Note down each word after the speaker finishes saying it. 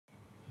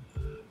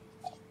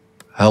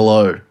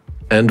Hello,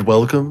 and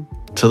welcome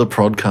to the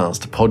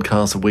PoorCast, a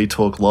podcast where we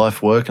talk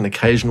life, work, and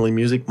occasionally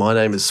music. My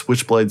name is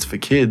Switchblades for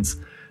Kids,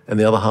 and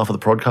the other half of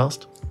the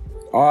PoorCast.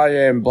 I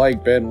am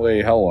Blake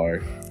Bentley. Hello.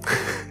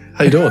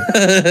 How you doing?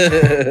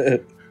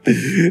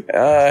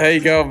 How you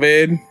going,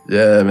 man?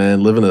 Yeah,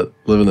 man, living it.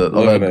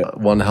 I've had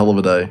one hell of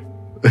a day.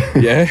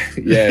 Yeah,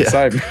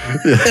 same.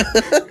 Yeah.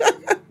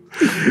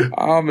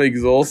 I'm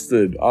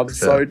exhausted. I'm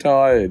so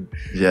tired.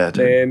 Yeah,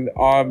 dude. And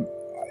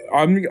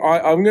I'm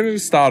going to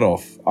start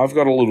off. I've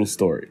got a little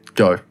story.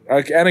 Go.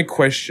 And a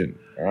question,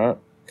 all right?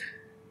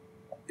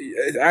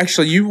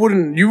 Actually, you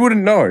wouldn't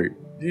know.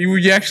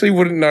 You actually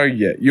wouldn't know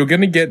yet. You're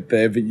going to get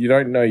there, but you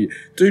don't know yet.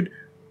 Dude,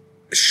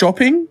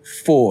 shopping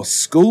for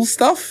school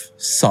stuff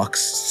sucks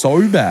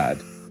so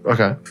bad.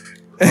 Okay.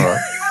 All right.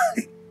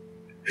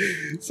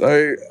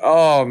 So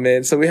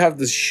we have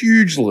this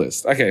huge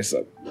list. Okay,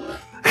 so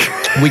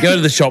we go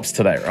to the shops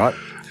today, right?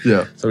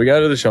 Yeah. So we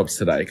go to the shops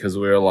today because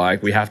we're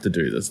like, we have to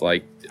do this.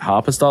 Like,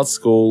 Harper starts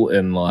school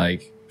in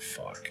like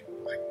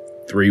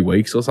 3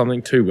 weeks or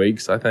something, 2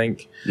 weeks, I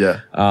think. Yeah.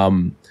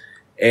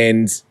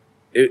 And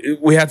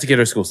we had to get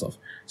her school stuff.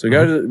 So we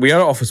go to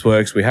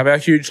Officeworks, we have our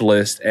huge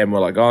list, and we're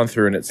like going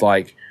through, and it's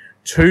like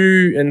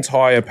 2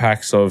 entire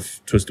packs of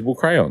twistable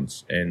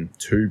crayons and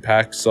 2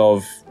 packs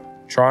of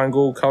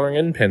triangle coloring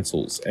in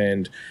pencils,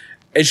 and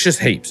it's just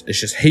heaps. It's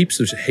just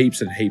heaps and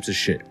heaps of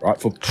shit, right?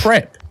 For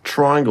prep.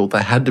 Triangle.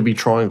 They had to be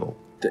triangle.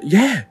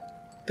 Yeah.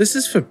 This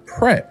is for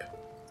prep.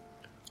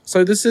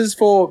 So this is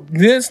for,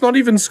 it's not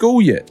even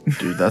school yet.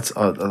 Dude, that's,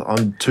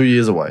 I'm 2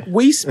 years away.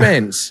 We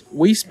spent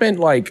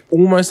like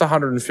almost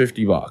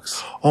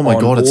 $150. Oh my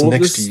God, it's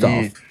next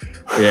year.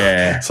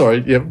 Yeah.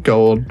 Sorry, yep,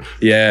 go on.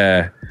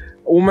 Yeah.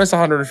 Almost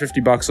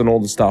 $150 on all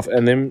the stuff.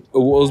 And then it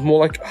was more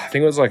like, I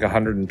think it was like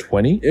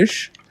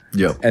 120-ish.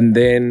 Yep. And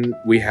then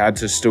we had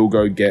to still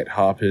go get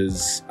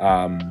Harper's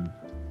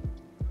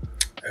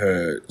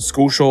her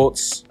school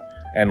shorts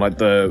and like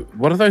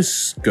what are those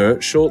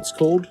skirt shorts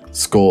called?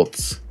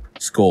 Skorts.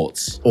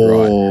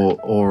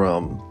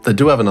 Or they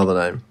do have another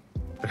name.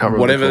 I can't remember.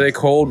 Whatever they're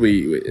called,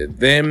 I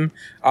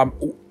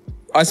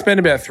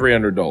spent about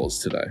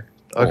 $300 today.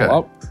 Okay.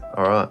 All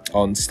right.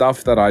 On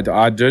stuff that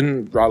I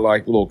didn't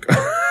like. Look.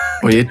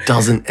 Well, it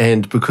doesn't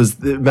end because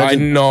I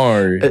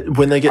know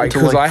when they get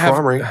into like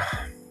primary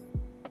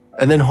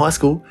and then high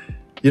school.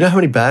 You know how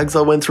many bags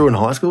I went through in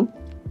high school?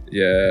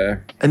 Yeah.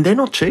 And they're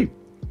not cheap.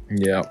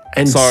 Yeah.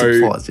 And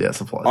supplies. Yeah,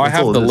 supplies. I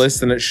have the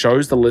list, and it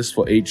shows the list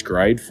for each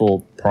grade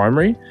for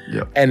primary.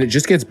 Yep. And it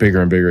just gets bigger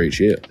and bigger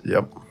each year.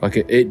 Yep. Like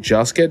it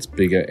just gets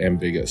bigger and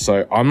bigger.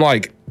 So I'm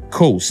like,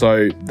 cool.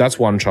 So that's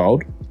one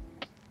child.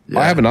 Yeah.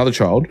 I have another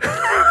child.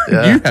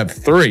 Yeah. You have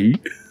 3.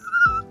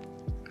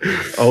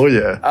 Oh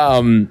yeah.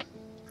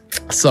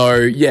 So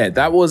yeah,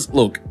 that was,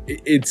 look,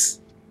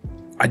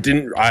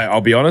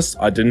 I'll be honest,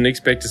 I didn't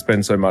expect to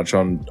spend so much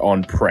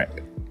on prep.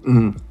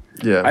 Mm-hmm.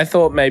 Yeah. I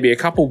thought maybe a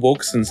couple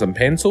books and some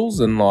pencils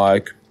and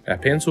like a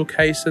pencil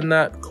case and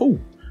that. Cool.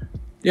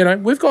 You know,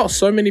 we've got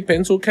so many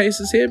pencil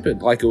cases here,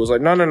 but like it was like,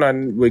 no,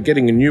 we're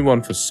getting a new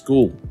one for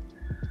school.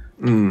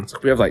 It's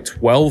like we have like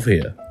 12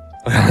 here.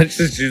 Let's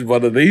just use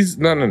one of these.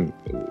 No, we're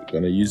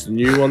going to use the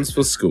new ones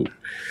for school.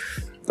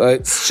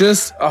 It's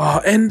just,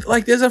 and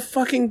like there's a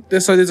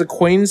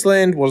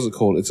Queensland, what is it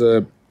called? It's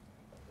a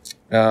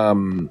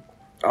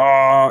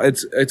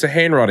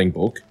handwriting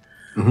book.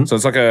 Mm-hmm. So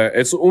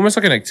it's almost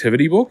like an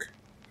activity book.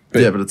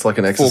 But it's like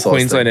an exercise for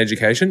Queensland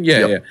education.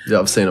 Yeah. Yeah,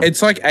 I've seen them.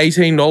 It's like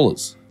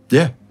 $18.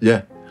 Yeah.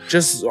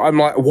 Just, I'm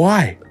like,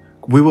 why?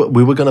 We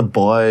were going to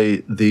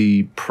buy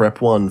the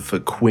prep one for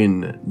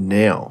Quinn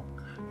now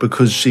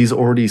because she's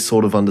already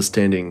sort of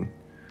understanding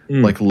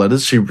like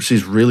letters. She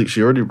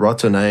already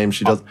writes her name.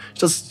 She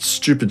does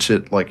stupid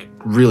shit like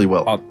really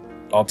well.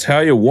 I'll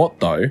tell you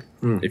what though,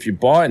 if you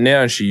buy it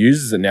now and she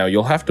uses it now,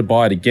 you'll have to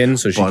buy it again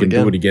so she can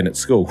do it again at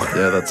school.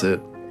 Yeah, that's it.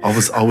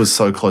 I was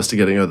so close to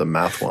getting her the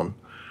math one.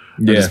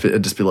 Yeah.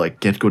 It'd just be like,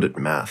 get good at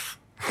math.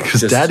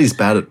 Because Daddy's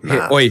bad at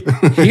math. Wait,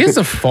 here's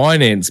a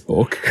finance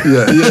book.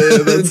 Yeah,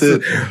 that's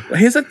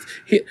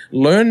it.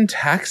 Learn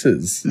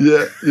taxes.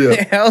 Yeah.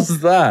 How's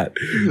that?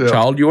 Yeah.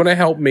 Child, you want to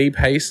help me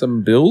pay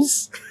some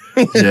bills?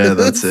 Yeah,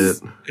 that's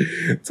it.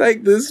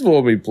 Take this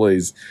for me,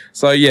 please.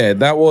 So yeah,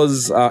 that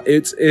was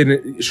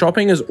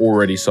shopping is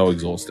already so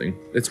exhausting.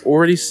 It's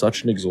already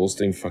such an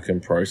exhausting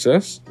fucking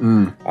process.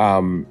 And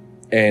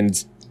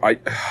I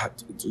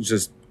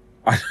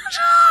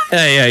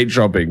hate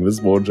shopping with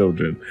small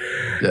children.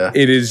 Yeah.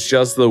 It is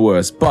just the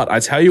worst. But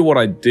I tell you what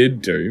I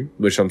did do,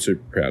 which I'm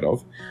super proud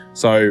of.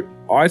 So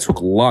I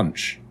took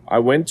lunch. I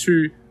went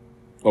to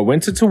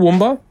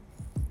Toowoomba,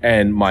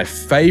 and my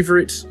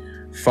favorite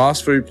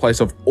fast food place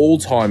of all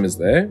time is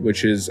there,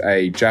 which is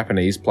a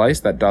Japanese place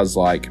that does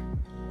like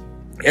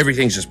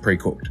everything's just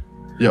pre-cooked.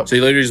 Yep. So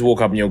you literally just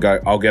walk up and you'll go,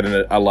 I'll get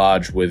a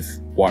large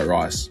with white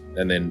rice,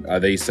 and then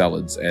these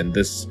salads and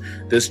this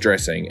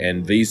dressing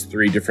and these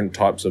 3 different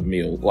types of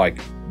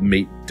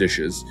meat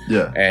dishes.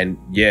 Yeah. And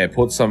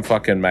put some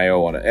fucking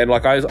mayo on it. And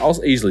like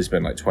I'll easily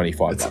spend like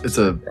 $25. It's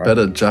a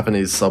better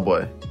Japanese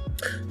Subway.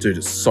 Dude,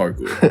 it's so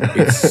good.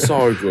 It's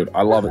so good.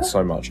 I love it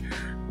so much.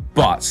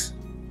 But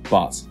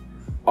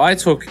I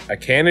took a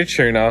can of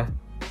tuna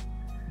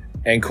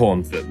and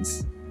corn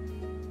fins.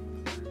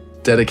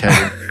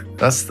 Dedicated.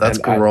 That's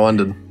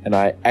grinding. And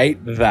I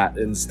ate that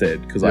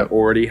instead because I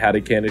already had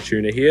a can of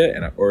tuna here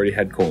and I already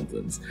had corn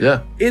fins.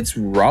 Yeah. It's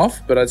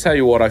rough, but I tell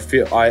you what, I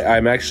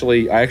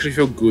actually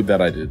feel good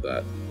that I did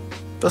that.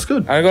 That's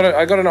good. I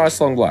got a nice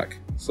long black.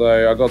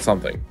 So I got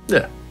something.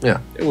 Yeah.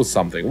 It was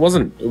something. It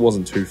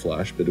wasn't too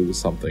flash, but it was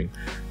something.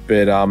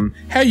 But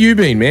how you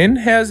been, man?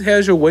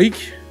 How's your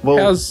week?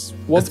 Well,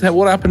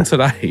 what happened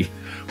today?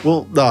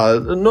 Well, no,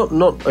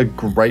 not a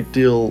great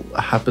deal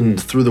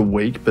happened through the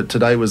week, but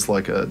today was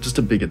like just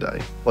a bigger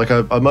day. Like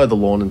I mowed the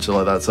lawn and shit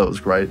like that, so it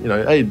was great. You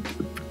know, hey,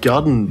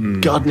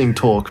 gardening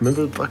talk.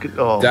 Remember, fucking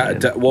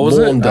what was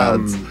lawn it?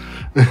 dads.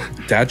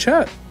 Dad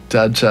chat.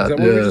 Dad chat. Is that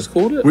what we just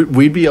called it?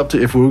 We'd be up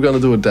to, if we were going to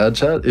do a dad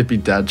chat, it'd be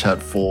Dad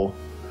Chat 4.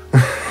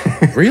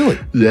 Really?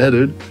 Yeah,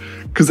 dude.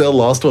 Because our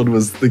last one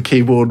was the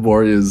keyboard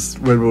warriors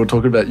when we were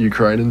talking about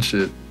Ukraine and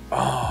shit.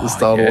 Oh, the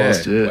start of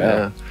last year.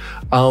 Wow.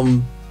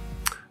 Yeah.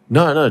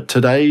 No.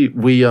 Today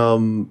we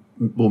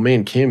me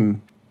and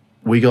Kim,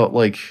 we got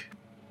like,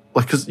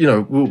 because we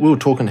were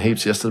talking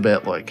heaps yesterday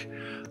about like,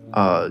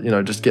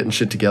 just getting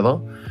shit together.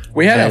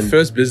 We had our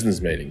first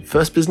business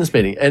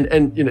meeting.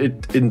 And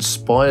it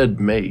inspired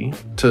me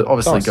to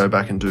obviously go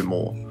back and do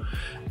more.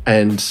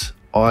 And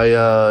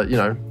I,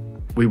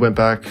 we went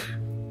back.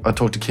 I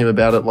talked to Kim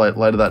about it like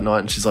later that night,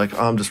 and she's like,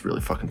 "I'm just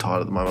really fucking tired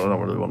at the moment. I don't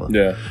really want to.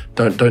 Yeah.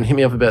 Don't hit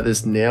me up about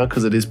this now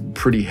because it is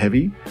pretty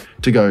heavy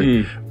to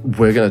go.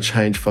 We're gonna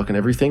change fucking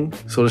everything,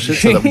 sort of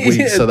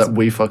shit, so that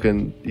we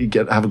fucking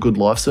have a good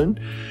life soon.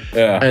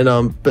 Yeah.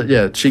 And but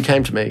yeah, she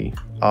came to me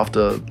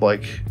after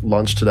like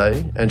lunch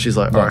today, and she's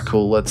like, "All right,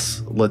 cool.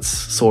 Let's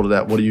sort it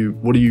out. What do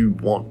you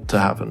want to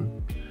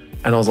happen?"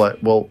 And I was like,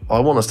 "Well, I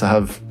want us to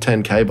have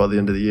 10K by the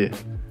end of the year."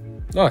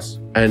 Nice.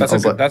 And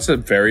that's a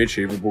very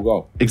achievable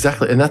goal.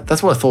 Exactly. And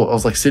that's what I thought. I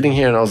was like sitting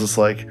here and I was just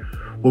like,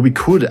 well, we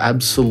could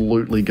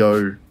absolutely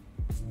go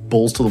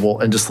balls to the wall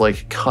and just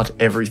like cut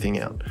everything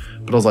out.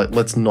 But I was like,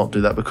 let's not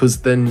do that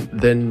because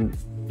then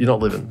you're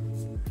not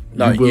living.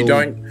 No, you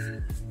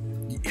don't.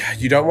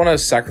 You don't want to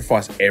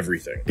sacrifice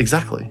everything.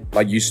 Exactly.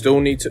 Like you still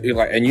need to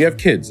and you have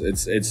kids.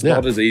 It's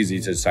not as easy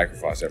to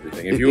sacrifice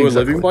everything. If you were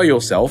living by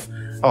yourself,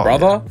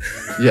 brother.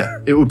 Yeah.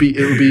 It would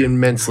be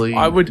immensely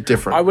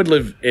different. I would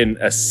live in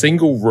a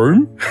single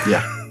room.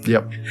 Yeah.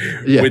 Yep.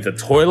 Yeah. With a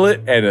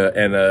toilet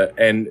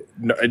and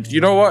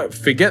you know what?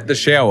 Forget the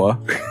shower.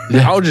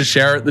 Yeah. I'll just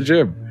shower at the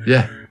gym.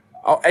 Yeah.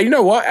 You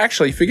know what?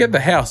 Actually, forget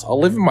the house. I'll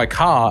live in my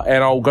car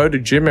and I'll go to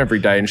gym every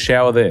day and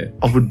shower there.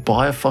 I would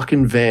buy a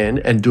fucking van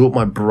and do what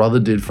my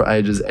brother did for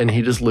ages, and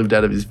he just lived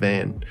out of his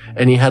van.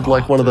 And he had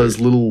like one of those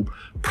little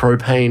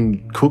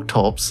propane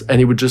cooktops, and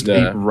he would just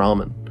eat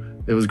ramen.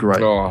 It was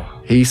great. Oh.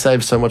 He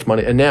saved so much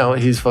money, and now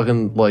he's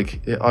fucking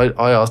like.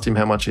 I asked him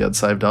how much he had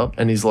saved up,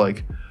 and he's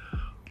like,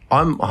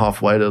 "I'm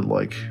halfway to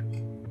like,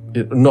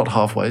 not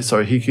halfway.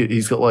 Sorry,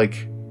 he's got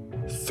like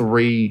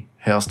 3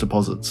 house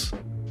deposits."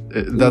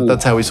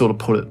 That's how he sort of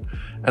put it.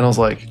 And I was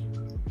like,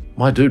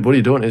 my dude, what are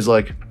you doing? He's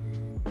like,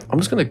 I'm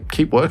just going to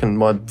keep working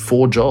my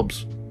 4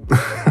 jobs.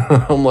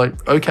 I'm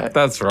like, okay.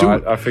 That's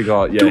right. I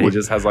forgot. Yeah, he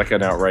just has like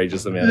an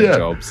outrageous amount of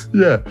jobs.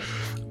 Yeah.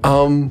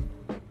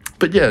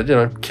 But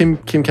yeah, Kim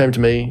came to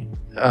me,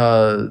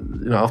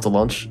 after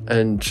lunch,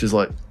 and she's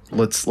like,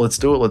 let's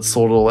do it. Let's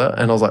sort it all out.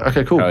 And I was like,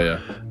 okay, cool. Oh, yeah.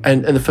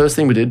 And the first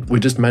thing we did, we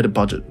just made a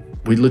budget.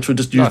 We literally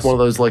just used one of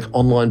those like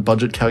online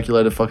budget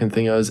calculator fucking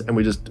thingos, and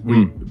we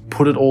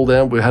put it all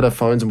down. We had our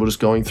phones and we're just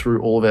going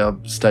through all of our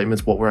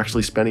statements, what we're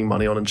actually spending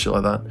money on and shit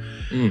like that.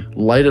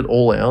 Laid it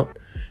all out,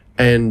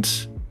 and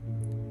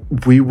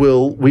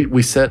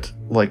we set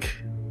like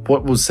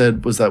what was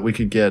said was that we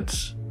could get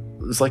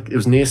it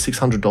was near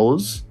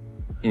 $600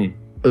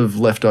 of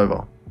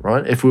leftover,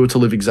 right? If we were to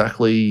live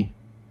exactly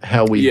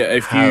how we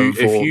if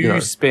you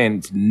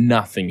spent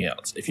nothing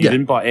else, if you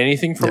didn't buy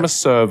anything from a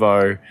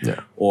servo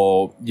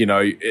or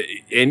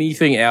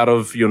anything out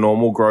of your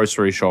normal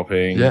grocery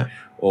shopping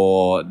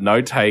or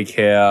no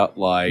takeout,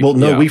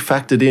 we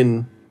factored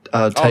in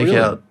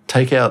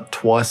takeout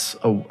twice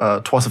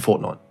a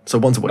fortnight, so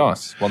once a week.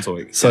 Nice, once a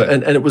week. So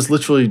and it was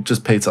literally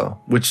just pizza,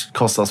 which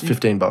cost us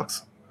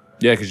 $15.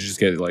 Yeah, because you just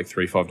get like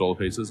 3 $5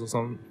 pizzas or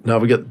something. No,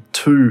 we get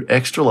 2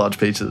 extra large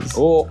pizzas.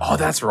 Oh,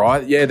 that's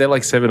right. Yeah, they're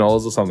like $7 or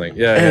something.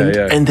 Yeah.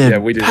 And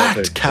they're we did packed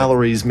that too.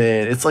 calories,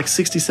 man. It's like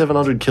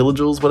 6,700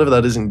 kilojoules, whatever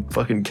that is in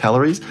fucking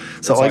calories.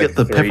 So I get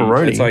the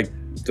pepperoni. It's like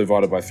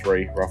divided by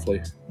 3,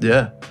 roughly.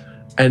 Yeah.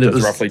 And it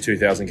was roughly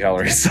 2,000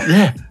 calories.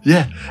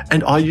 Yeah.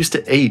 And I used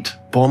to eat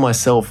by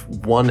myself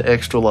 1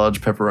 extra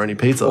large pepperoni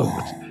pizza.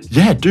 Oh.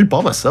 Yeah, dude,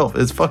 by myself.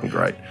 It's fucking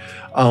great.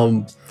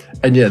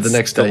 And yeah, the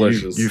next day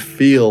you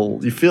feel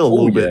a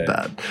little bit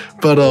bad.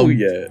 But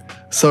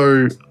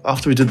so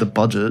after we did the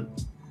budget,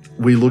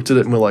 we looked at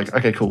it and we're like,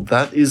 okay, cool.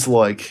 That is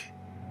like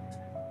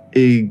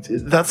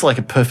that's like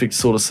a perfect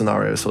sort of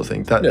scenario sort of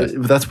thing.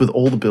 That's with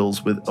all the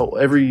bills, with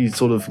every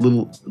sort of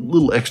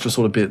little extra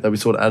sort of bit that we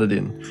sort of added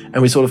in,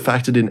 and we sort of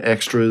factored in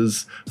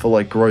extras for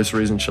like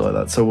groceries and shit like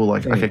that. So we're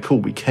like, okay, cool.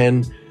 We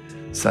can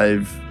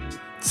save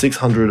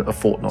 $600 a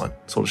fortnight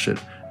sort of shit.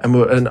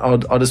 And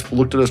I just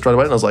looked at it straight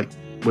away and I was like,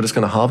 we're just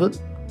going to halve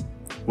it.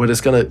 We're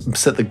just going to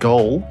set the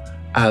goal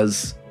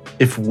as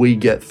if we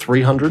get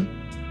 300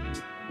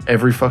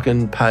 every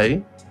fucking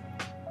pay,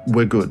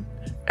 we're good.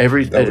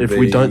 If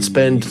we don't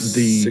spend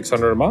the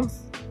 600 a month,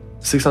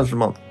 600 a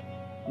month.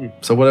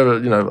 So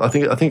whatever, I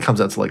think it comes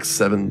out to like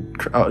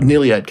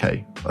nearly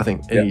 8K, I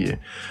think, in a year.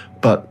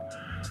 But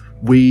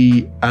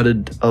we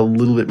added a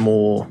little bit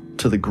more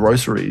to the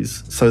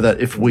groceries so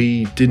that if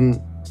we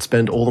didn't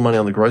spend all the money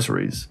on the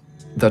groceries,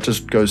 that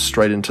just goes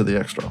straight into the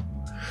extra.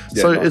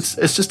 Yeah, so nice.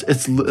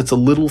 it's a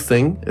little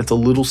thing, it's a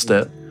little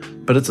step,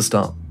 but it's a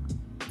start.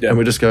 Yeah. And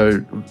we just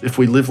go, if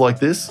we live like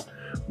this,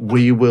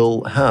 we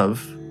will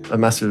have a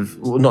massive,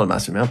 well, not a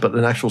massive amount, but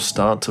an actual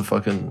start to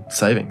fucking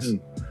savings,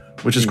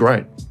 which is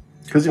great.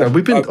 Because I've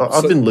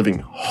been living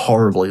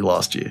horribly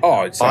last year.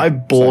 I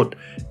bought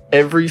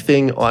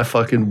everything I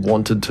fucking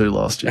wanted to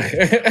last year,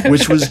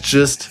 which was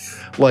just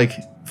like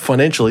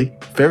financially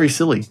very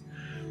silly.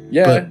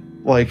 Yeah. But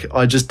like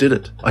I just did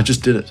it.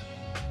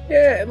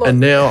 Yeah. Look. And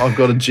now I've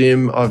got a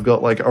gym. I've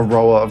got like a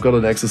rower. I've got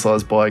an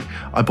exercise bike.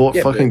 I bought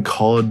fucking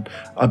COD.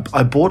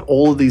 I bought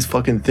all of these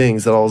fucking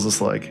things that I was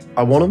just like,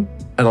 I want them,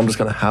 and I'm just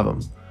gonna have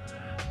them.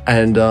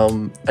 And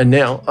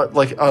now,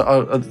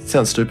 it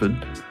sounds stupid.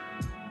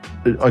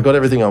 I got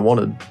everything I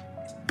wanted,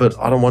 but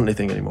I don't want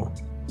anything anymore.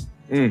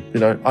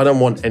 I don't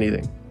want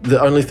anything.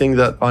 The only thing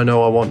that I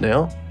know I want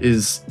now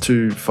is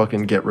to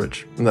fucking get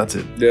rich, and that's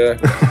it. Yeah,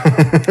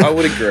 I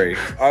would agree.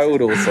 I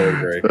would also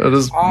agree. I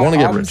just want to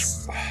get rich.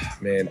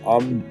 Man,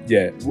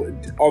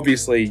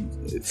 obviously,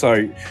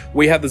 so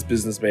we had this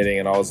business meeting,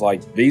 and I was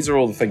like, these are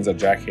all the things that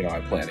Jackie and I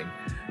are planning,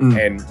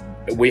 and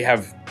we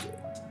have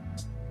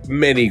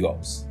many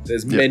goals.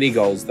 There's many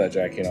goals that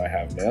Jackie and I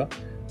have now.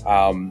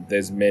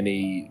 There's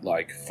many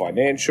like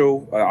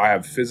financial. I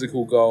have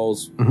physical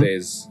goals.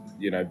 There's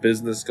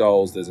business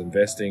goals. There's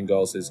investing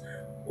goals. There's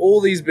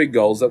all these big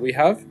goals that we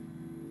have,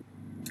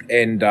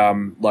 and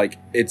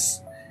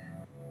it's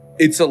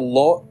a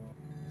lot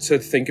to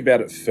think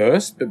about at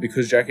first. But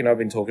because Jackie and I have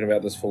been talking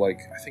about this for I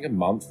think a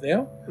month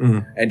now,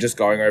 and just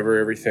going over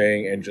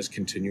everything and just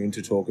continuing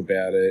to talk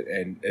about it,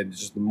 and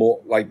just the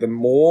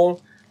more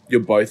you're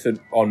both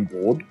on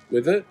board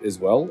with it as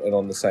well and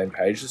on the same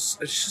page, it's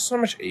just so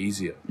much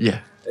easier.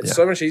 Yeah. It's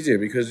so much easier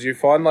because you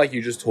find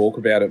you just talk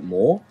about it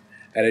more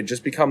and it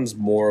just becomes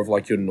more of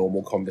your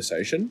normal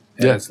conversation.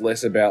 And it's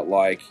less about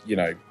I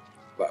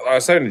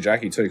was saying to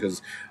Jackie too,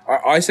 because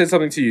I said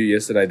something to you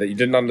yesterday that you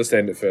didn't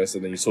understand at first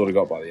and then you sort of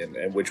got by the end,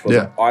 and which was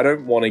I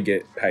don't want to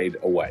get paid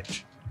a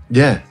wage.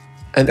 Yeah.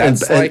 And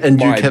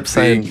you kept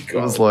saying, it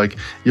was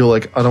you're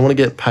like, I don't want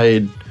to get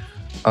paid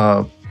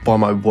by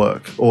my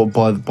work or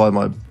by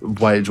my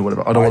wage or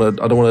whatever. I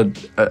don't want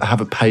to have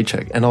a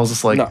paycheck. And I was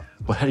just like,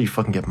 well, how do you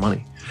fucking get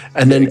money?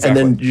 And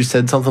then you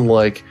said something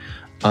like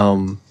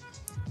all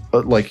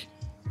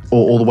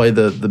the way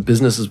the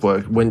businesses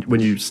work. When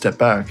you step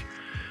back,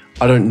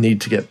 I don't need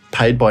to get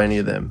paid by any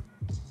of them.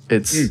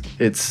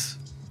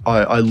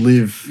 I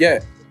live.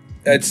 Yeah.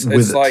 It's a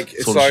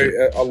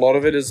lot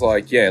of it is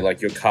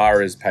your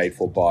car is paid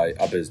for by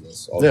a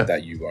business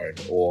that you own,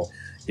 or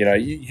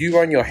you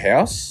own your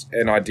house,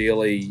 and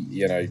ideally,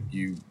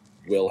 you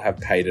will have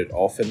paid it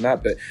off in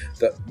that. But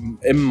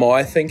in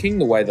my thinking,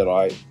 the way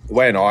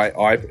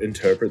I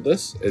interpret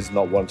this is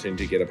not wanting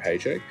to get a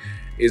paycheck,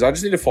 is I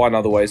just need to find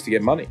other ways to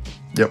get money.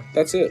 Yep.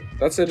 That's it.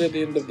 That's it at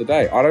the end of the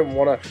day. I don't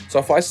want to. So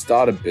if I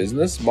start a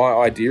business, my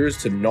idea is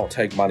to not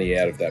take money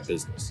out of that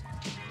business.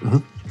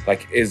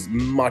 As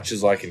much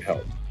as I can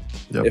help.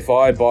 Yep. If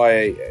I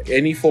buy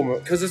any form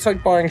of, because it's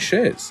like buying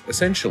shares,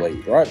 essentially,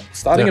 right?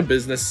 Starting a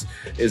business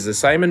is the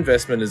same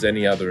investment as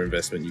any other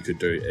investment you could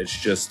do. It's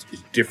just a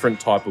different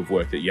type of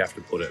work that you have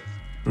to put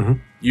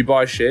in. You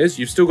buy shares,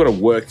 you've still got to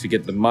work to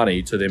get the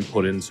money to then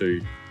put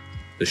into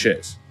the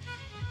shares.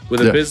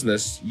 With a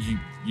business,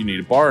 you need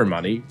to borrow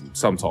money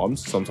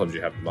sometimes. Sometimes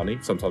you have the money.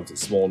 Sometimes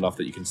it's small enough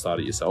that you can start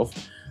it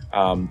yourself.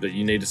 But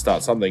you need to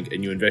start something,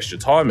 and you invest your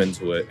time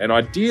into it. And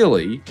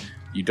ideally,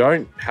 you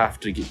don't have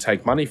to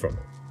take money from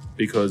it,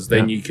 because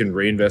then you can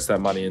reinvest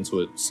that money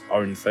into its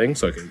own thing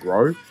so it can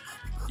grow.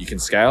 You can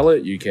scale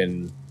it. You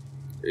can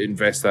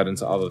invest that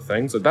into other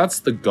things. So that's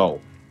the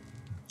goal.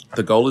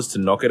 The goal is to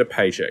not get a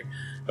paycheck.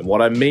 And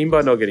what I mean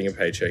by not getting a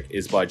paycheck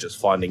is by just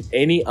finding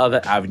any other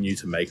avenue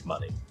to make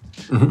money.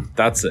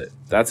 That's it.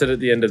 That's it at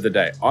the end of the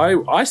day.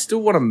 I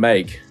still want to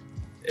make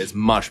as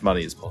much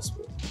money as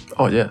possible.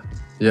 Oh, yeah.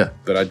 Yeah.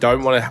 But I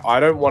don't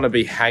want to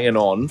be hanging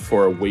on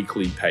for a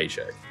weekly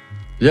paycheck.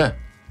 Yeah.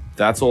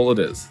 That's all it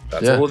is.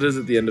 That's all it is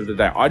at the end of the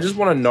day. I just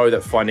want to know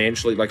that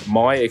financially,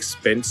 my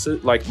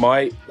expenses, not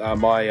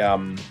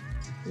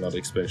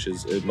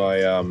expenses,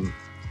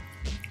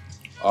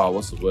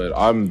 what's the word?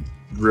 I'm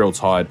real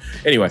tired.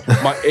 Anyway,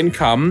 my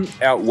income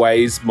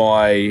outweighs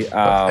my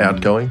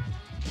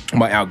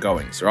my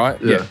outgoings,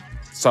 right? Yeah.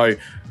 So,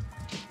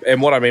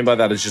 and what I mean by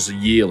that is just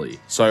yearly.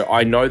 So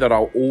I know that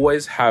I'll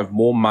always have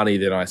more money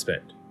than I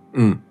spend.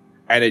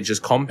 And it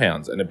just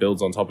compounds and it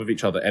builds on top of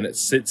each other, and it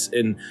sits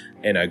in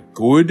a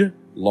good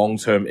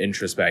long-term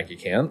interest bank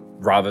account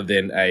rather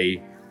than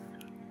a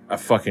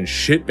fucking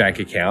shit bank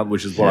account,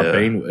 which is what I've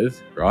been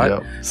with, right?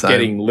 Yep, same.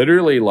 Getting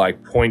literally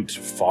like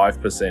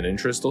 0.5%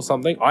 interest or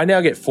something. I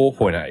now get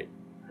 4.8.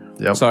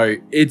 Yep. So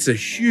it's a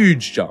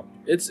huge jump.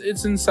 It's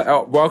insane.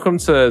 Oh, welcome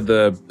to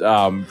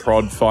the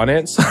Prod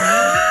Finance.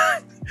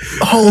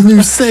 Whole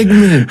new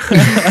segment.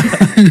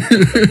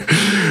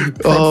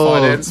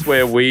 Prod Finance,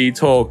 where we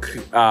talk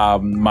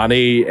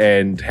money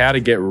and how to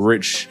get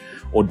rich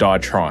or die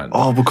trying.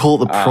 Oh, we'll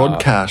call it the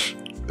Prodcash.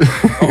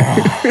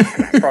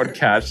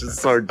 Prodcash is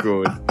so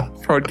good.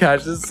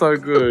 Prodcash is so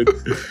good.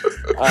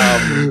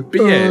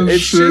 But yeah,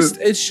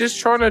 it's just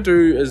trying to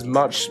do as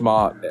much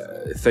smart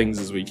things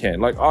as we can.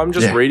 Like, I'm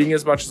just reading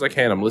as much as I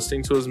can. I'm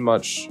listening to as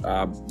much,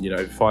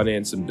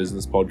 finance and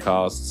business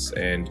podcasts,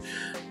 and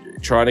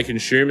trying to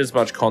consume as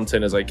much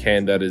content as I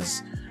can that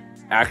is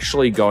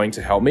actually going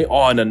to help me.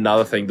 Oh, and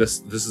another thing,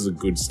 this is a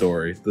good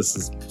story. This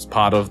is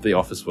part of the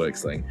Office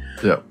Works thing.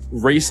 Yeah.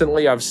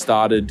 Recently, I've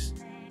started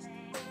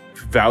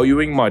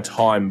valuing my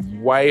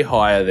time way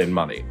higher than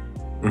money.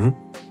 Mm-hmm.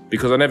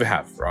 Because I never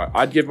have, right?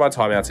 I'd give my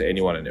time out to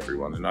anyone and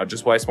everyone, and I'd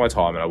just waste my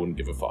time and I wouldn't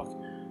give a fuck.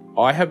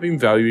 I have been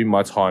valuing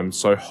my time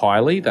so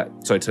highly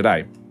so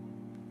today,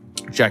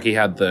 Jackie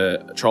had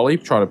the trolley,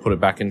 trying to put it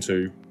back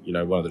into,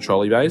 one of the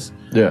trolley bays.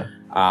 Yeah.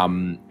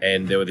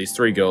 And there were these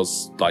 3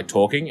 girls like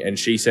talking, and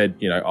she said,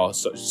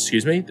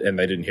 excuse me, and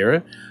they didn't hear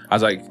her. I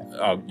was like,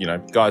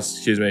 guys,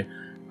 excuse me.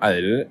 And they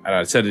didn't, and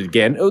I said it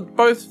again. It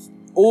was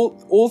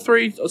all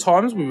 3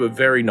 times we were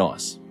very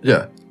nice.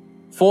 Yeah.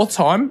 4th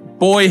time,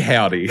 boy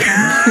howdy. Get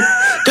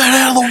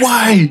out of the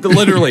way.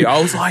 Literally,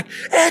 I was like,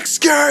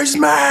 excuse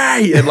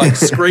me, and like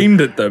screamed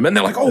at them, and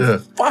they're like, oh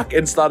fuck,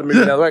 and started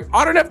moving out of the way.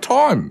 I don't have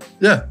time.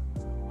 Yeah.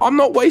 I'm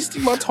not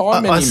wasting my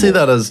time anymore. I see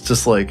that as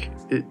just like,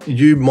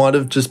 you might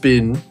have just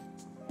been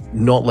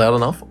not loud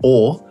enough,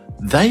 or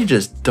they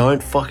just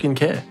don't fucking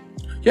care.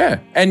 Yeah,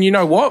 and you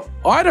know what?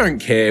 I don't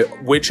care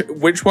which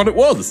one it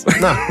was.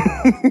 No.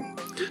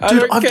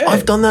 Dude,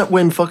 I've done that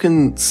when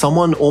fucking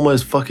someone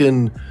almost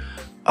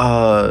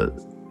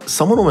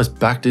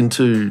backed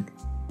into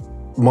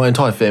my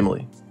entire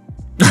family.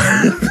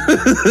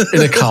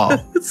 In a car.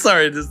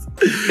 Sorry, just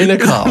in a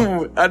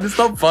car. And it's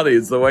not funny,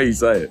 it's the way you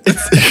say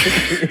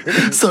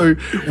it. So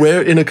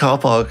we're in a car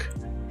park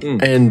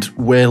and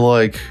we're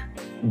like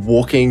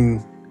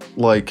walking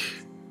like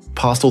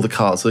past all the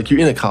cars. Like, you're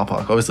in a car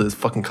park, obviously there's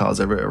fucking cars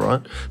everywhere,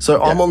 right?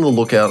 So I'm on the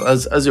lookout,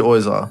 as you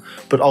always are,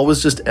 but I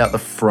was just out the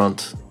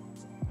front,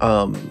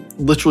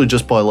 literally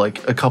just by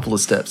like a couple of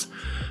steps.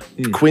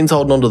 Quinn's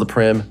holding onto the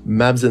pram,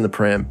 Mab's in the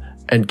pram,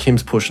 and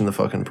Kim's pushing the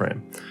fucking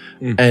pram.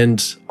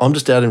 And I'm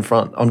just out in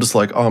front. I'm just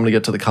like, I'm going to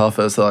get to the car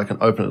first so that I can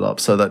open it up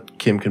so that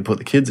Kim can put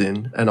the kids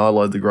in and I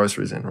load the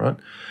groceries in, right?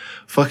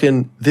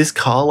 Fucking this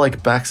car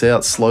like backs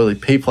out slowly,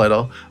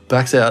 P-plater,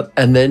 backs out,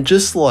 and then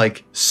just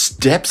like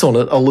steps on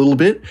it a little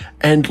bit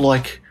and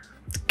like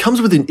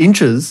comes within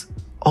inches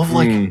of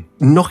like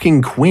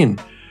knocking Quinn.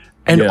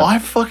 And I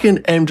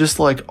fucking am just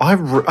like, I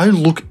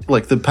look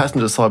like the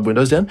passenger side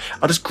windows down.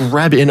 I just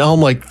grab it and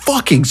I'm like,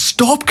 fucking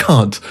stop,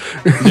 cunt.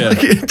 Yeah.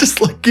 Like,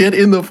 just like get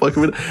in the fucking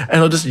window.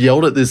 And I just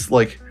yelled at this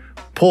like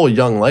poor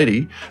young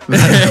lady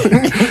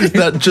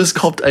that just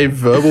copped a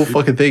verbal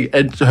fucking thing.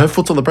 And her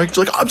foot's on the brake. She's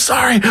like, I'm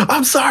sorry.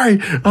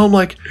 And I'm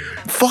like,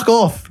 fuck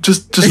off.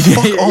 Just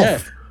fuck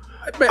off.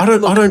 I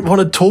don't want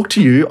to talk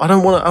to you. I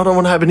don't want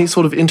to have any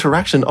sort of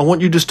interaction. I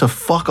want you just to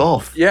fuck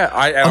off. Yeah.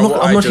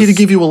 I'm not here to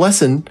give you a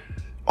lesson.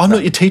 I'm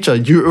not your teacher.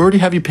 You already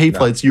have your P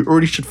plates. You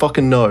already should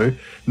fucking know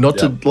not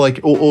to like,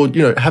 or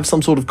have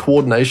some sort of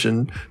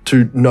coordination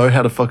to know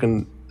how to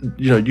fucking,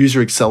 use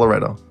your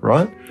accelerator,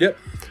 right? Yep.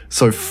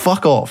 So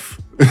fuck off.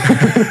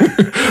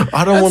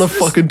 I don't want to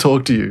fucking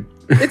talk to you.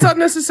 It's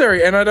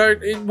unnecessary,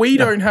 and we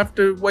don't have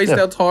to waste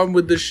our time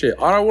with this shit.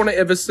 I don't want to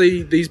ever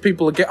see these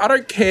people again. I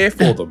don't care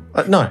for them.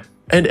 No.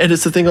 And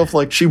it's the thing of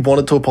like, she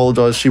wanted to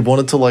apologize. She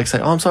wanted to like say,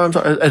 oh, I'm sorry.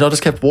 And I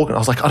just kept walking. I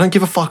was like, I don't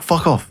give a fuck.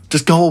 Fuck off.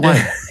 Just go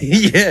away.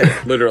 Yeah,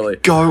 literally.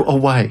 Go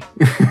away.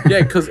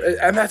 Yeah,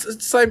 and that's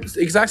the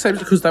exact same,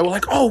 because they were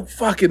like, oh,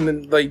 fuck. And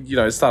then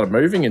they, started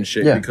moving and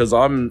shit because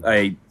I'm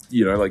a,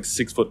 like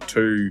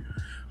 6'2",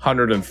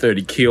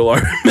 130 kilo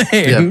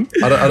man.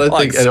 Yeah. I don't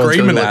like think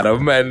screaming at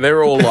them, and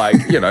they're all like,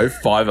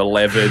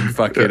 5'11",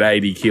 fucking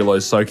 80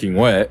 kilos soaking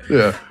wet.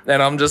 Yeah.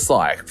 And I'm just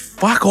like,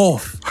 fuck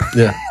off.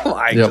 Yeah.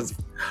 Just,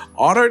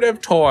 I don't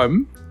have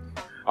time.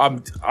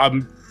 I'm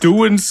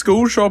doing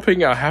school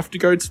shopping. I have to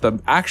go to the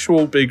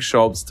actual big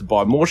shops to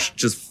buy more.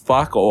 Just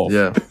fuck off.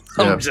 Yeah.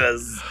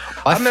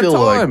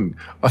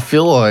 I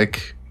feel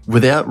like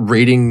without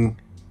reading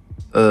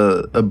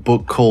a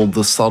book called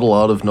The Subtle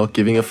Art of Not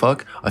Giving a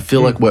Fuck, I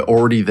feel like we're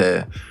already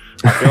there.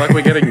 I feel like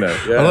we're getting there.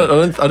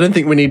 Yeah. I don't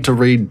think we need to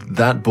read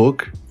that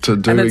book to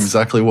do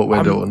exactly what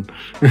we're doing.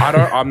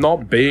 I'm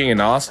not being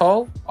an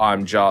asshole.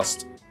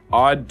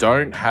 I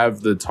don't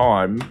have the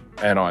time,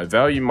 and I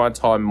value my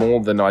time more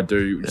than I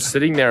do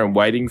sitting there and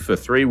waiting for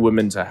 3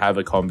 women to have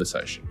a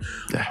conversation.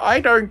 Yeah. I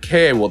don't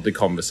care what the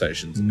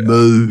conversation's about.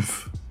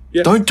 Move.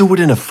 Yeah. Don't do it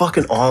in a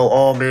fucking aisle.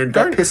 Oh, man,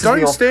 that pisses me off.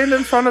 Don't stand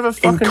in front of a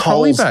fucking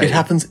trolley bag. It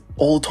happens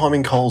all the time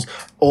in Coles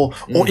or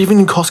even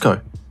in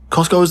Costco.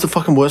 Costco is the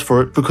fucking worst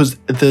for it because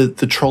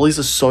the trolleys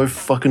are so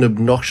fucking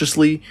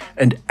obnoxiously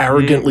and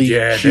arrogantly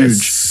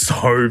huge.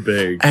 So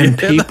big. And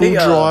people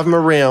drive them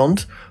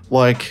around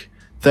like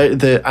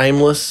they're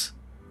aimless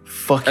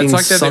fucking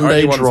like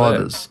Sunday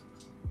drivers.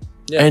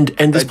 Yeah.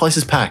 And this place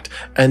is packed.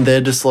 And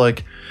they're just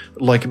like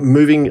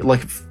moving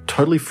like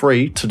totally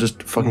free to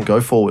just fucking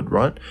go forward,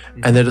 right?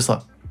 And they're just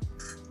like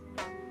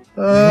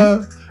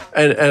and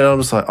I'm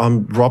just like,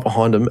 I'm right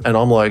behind them and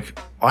I'm like,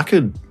 I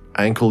could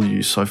ankle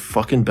you so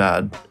fucking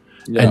bad.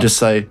 Yeah. And just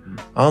say,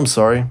 I'm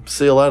sorry,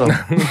 see you later.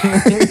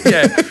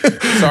 Yeah.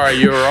 Sorry,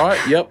 you all right?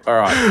 Yep. All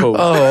right, cool.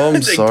 Oh,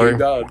 I'm sorry.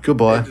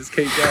 Goodbye. Yeah, just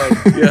keep going.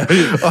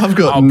 Yeah. I've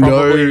got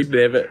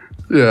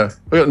Yeah.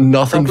 I got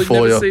nothing probably for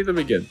never you. see them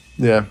again.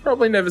 Yeah.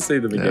 Probably never see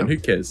them again. Yeah. Who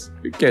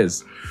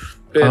cares?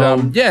 But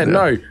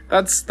no,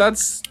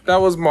 that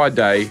was my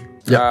day.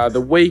 Yep.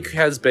 The week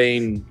has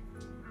been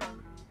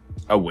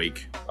a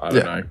week. I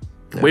don't know.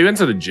 Yeah. We went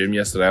to the gym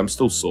yesterday. I'm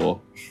still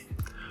sore.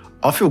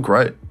 I feel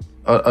great.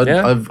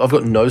 I've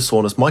got no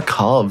soreness. My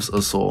calves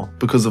are sore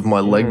because of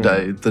my leg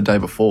day the day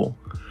before.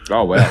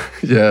 Oh wow!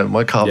 Yeah,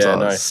 my calves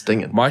are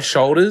stinging. My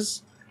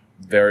shoulders,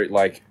 very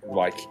like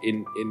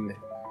in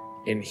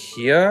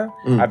here.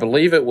 I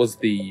believe it was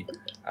the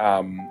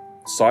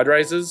side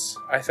raises.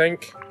 I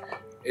think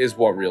is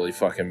what really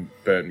fucking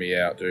burnt me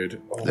out,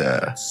 dude. Oh,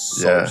 yeah,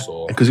 so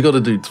sore. Because you got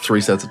to do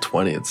 3 sets of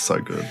 20. It's so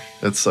good.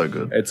 It's so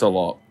good. It's a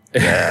lot.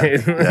 Yeah,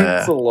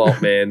 it's a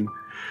lot, man.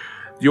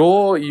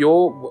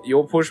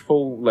 Your push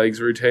pull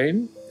legs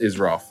routine is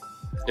rough.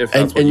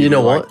 And you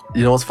know what?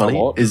 You know what's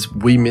funny is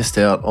we missed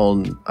out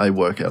on a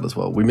workout as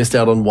well. We missed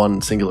out on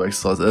one singular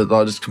exercise that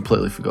I just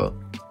completely forgot.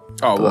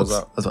 Oh, what was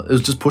that? It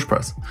was just push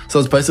press. So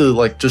it's basically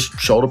like just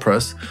shoulder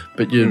press,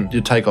 but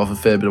you take off a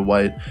fair bit of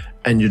weight,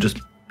 and you're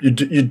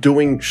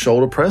doing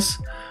shoulder press.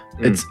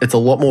 It's a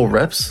lot more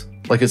reps.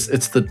 Like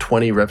it's the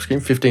 20 rep scheme,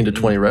 15 to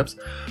 20 reps,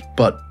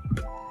 but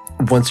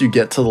once you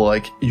get to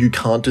like, you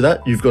can't do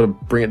that. You've got to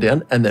bring it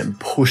down and then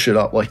push it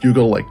up. Like you've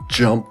got to like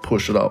jump,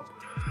 push it up.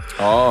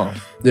 Oh.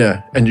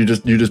 Yeah. And you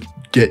just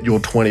get your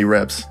 20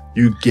 reps.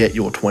 You get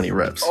your 20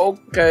 reps.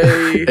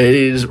 Okay. It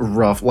is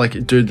rough.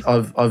 Like, dude,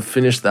 I've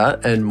finished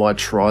that and my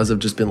tries have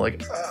just been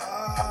like,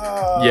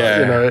 yeah.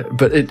 You know,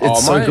 but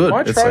it's so good.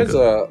 My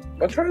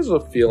tries are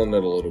feeling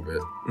it a little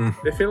bit.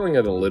 They're feeling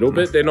it a little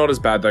bit. They're not as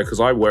bad though, because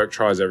I work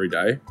tries every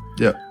day.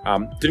 Yeah.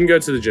 Didn't go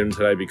to the gym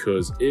today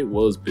because it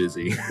was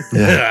busy.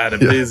 Yeah. I had a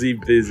busy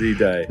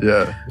day.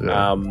 Yeah.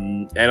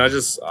 And I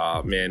just,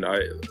 I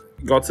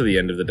got to the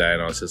end of the day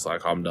and I was just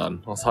like, I'm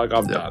done. I was like,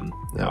 I'm done.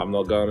 Yeah. I'm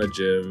not going to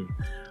gym.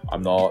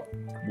 I'm not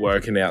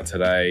working out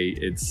today.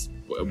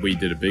 We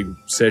did a big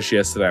sesh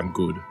yesterday. I'm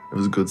good. It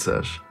was a good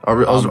sesh.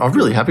 I'm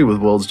really happy with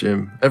World's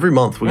Gym. Every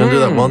month. We're going to do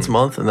that once a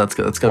month, and that's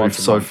going to be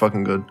so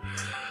fucking good.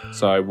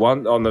 So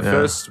on the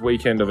first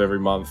weekend of every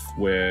month,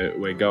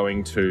 we're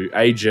going to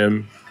a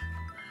gym.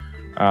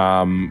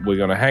 We're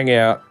going to hang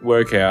out,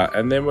 work out,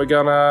 and then we're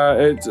going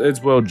to...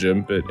 It's World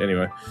Gym, but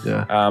anyway.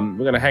 Yeah. We're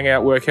going to hang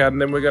out, work out,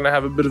 and then we're going to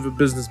have a bit of a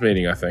business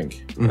meeting, I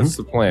think. That's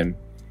the plan.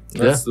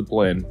 That's the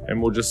plan.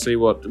 And we'll just see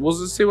what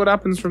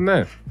happens from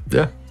there.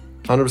 Yeah.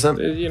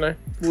 100%. You know,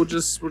 we'll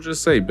just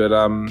see. But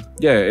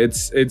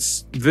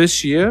it's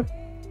this year.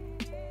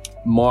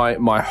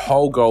 My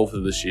whole goal for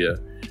this year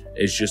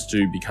is just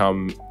to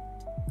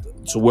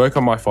work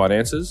on my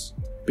finances,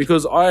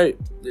 because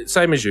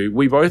same as you,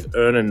 we both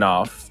earn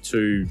enough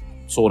to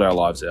sort our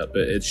lives out,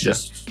 but it's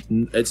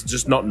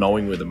just not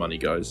knowing where the money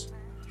goes,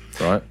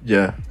 right?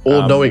 Yeah,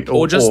 or knowing,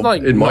 or just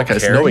like in my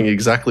case, knowing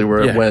exactly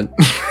where it went.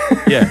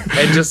 Yeah,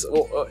 and just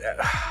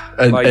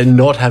and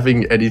not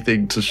having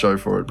anything to show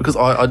for it, because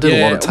I did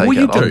a lot of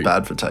takeout. I'm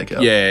bad for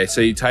takeout. Yeah,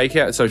 so you take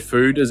out. So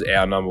food is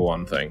our number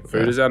one thing.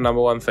 Food is our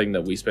number one thing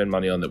that we spend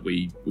money on that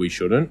we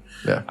shouldn't.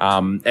 Yeah.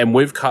 And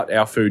we've cut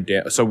our food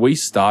down. So we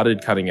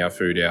started cutting our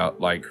food out.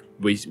 Like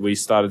we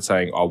started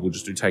saying, oh, we'll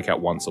just do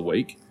takeout once a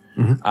week.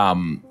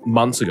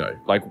 Months ago,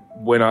 like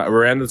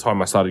around the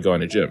time I started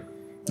going to gym.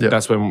 Yeah.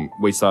 That's when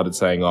we started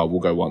saying, oh, we'll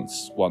go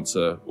once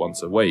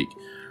a week.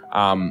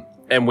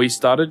 And we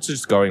started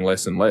just going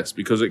less and less,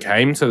 because we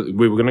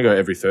were going to go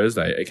every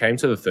Thursday. It came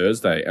to the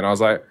Thursday and I was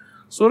like,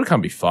 sort of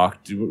can't be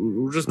fucked.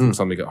 We'll just cook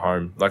something at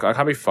home. Like, I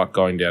can't be fucked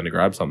going down to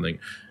grab something.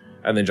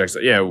 And then Jack's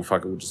like, yeah, well,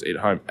 fuck it, we'll just eat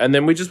at home. And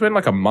then we just went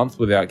like a month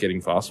without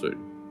getting fast food.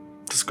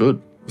 It's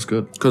good. It's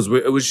good. Because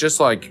it was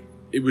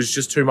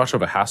just too much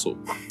of a hassle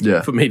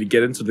for me to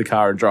get into the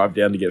car and drive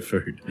down to get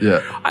food.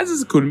 Yeah. I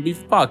just couldn't be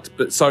fucked.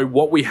 But so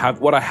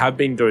what I have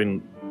been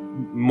doing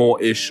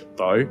more-ish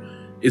though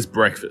is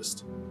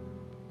breakfast.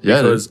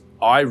 Yeah. Because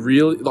I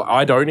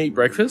don't eat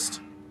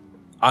breakfast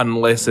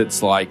unless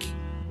it's like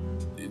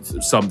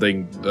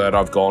something that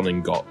I've gone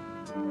and got.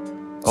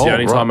 It's the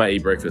only time I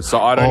eat breakfast. So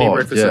I don't eat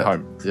breakfast at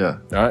home. Yeah.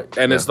 Right?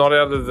 And it's not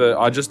out of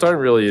I just don't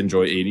really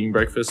enjoy eating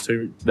breakfast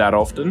that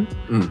often.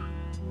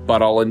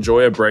 But I'll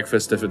enjoy a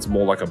breakfast if it's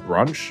more like a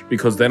brunch,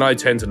 because then I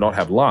tend to not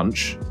have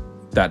lunch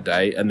that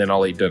day and then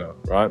I'll eat dinner,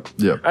 right?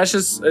 Yeah. It's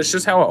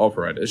just how I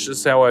operate. It's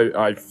just how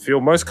I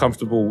feel most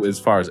comfortable as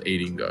far as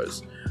eating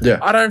goes. Yeah.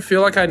 I don't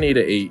feel like I need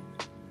to eat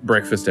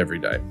breakfast every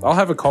day. I'll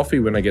have a coffee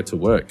when I get to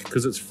work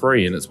because it's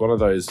free and it's one of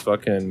those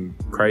fucking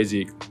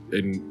crazy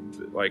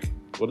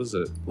what is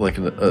it? Like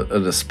an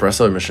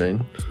espresso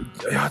machine.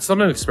 Yeah, it's not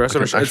an espresso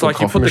Like machine. an It's like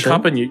you actual put the coffee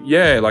cup and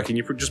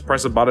you just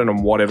press a button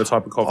on whatever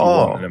type of coffee you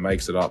want and it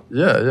makes it up.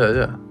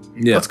 Yeah.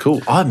 That's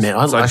cool. Oh man,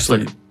 I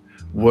actually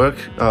work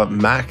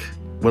Mac.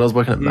 When I was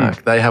working at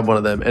Mac, they had one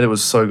of them, and it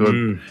was so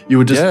good. You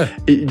would just,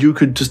 you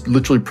could just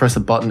literally press a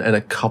button, and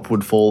a cup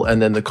would fall,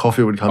 and then the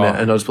coffee would come out,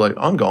 and I'd just be like,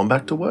 "I'm going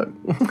back to work."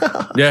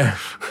 Yeah,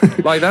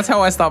 like that's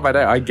how I start my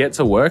day. I get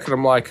to work, and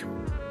I'm like,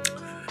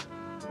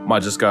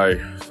 might just go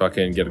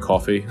fucking get a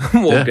coffee,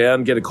 walk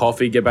down, get a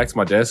coffee, get back to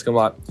my desk. I'm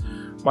like,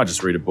 might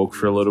just read a book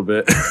for a little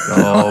bit.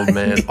 Oh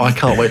man, I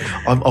can't wait.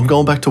 I'm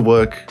going back to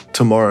work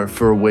tomorrow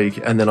for a week,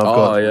 and then I've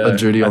got a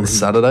duty on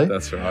Saturday.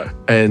 That's right.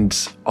 And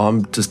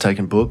I'm just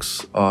taking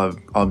books.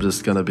 I'm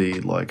just gonna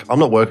be like, I'm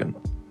not working.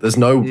 There's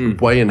no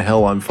way in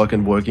hell I'm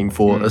fucking working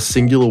for a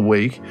singular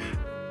week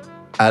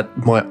at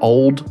my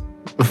old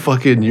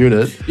fucking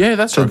unit. Yeah,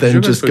 that's right. To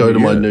then just go to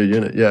my new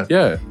unit.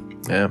 Yeah.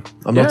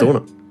 I'm not doing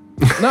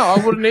it. No,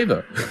 I wouldn't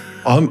either.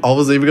 I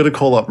was even gonna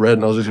call up Red,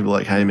 and I was just gonna be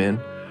like, hey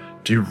man,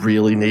 do you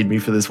really need me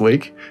for this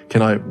week?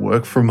 Can I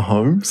work from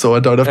home so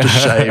I don't have to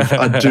shave?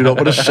 I do not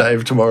want to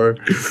shave tomorrow.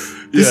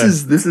 This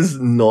is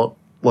not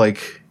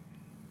like,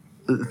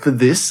 for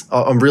this,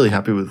 I'm really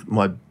happy with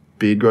my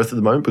beard growth at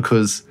the moment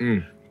because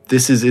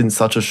this is in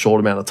such a short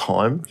amount of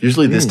time.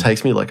 Usually this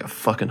takes me like a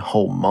fucking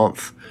whole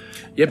month.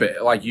 Yeah,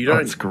 but like you don't.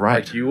 That's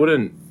great. Like, you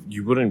wouldn't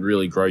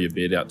really grow your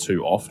beard out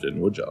too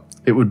often, would you?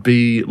 It would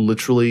be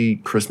literally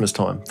Christmas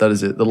time. That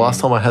is it. The last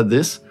time I had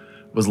this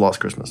was last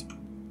Christmas.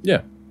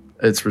 Yeah.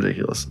 It's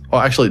ridiculous. Oh,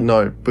 actually,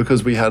 no,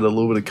 because we had a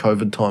little bit of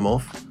COVID time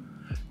off,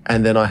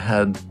 and then I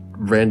had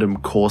random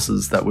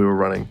courses that we were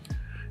running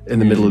in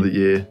the middle of the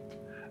year,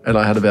 and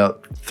I had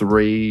about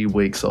 3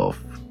 weeks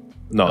off.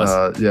 Nice.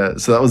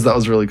 So that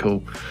was really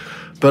cool.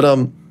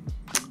 But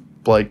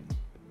Blake,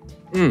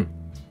 to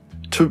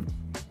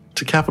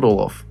cap it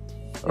all off,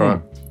 all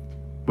right,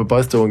 we're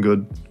both doing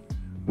good.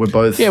 We're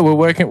both we're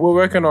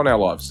working on our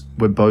lives.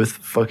 We're both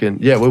fucking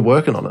we're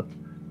working on it.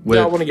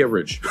 I want to get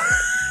rich.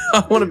 I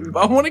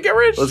want to get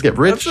rich. Let's get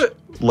rich.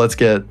 Let's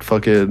get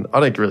fucking. I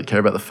don't really care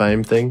about the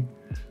fame thing.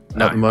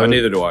 No, at the moment.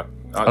 neither do I.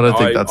 I don't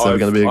think that's ever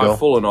going to be a goal. I've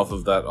fallen off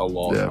of that a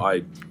lot. Yeah.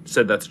 I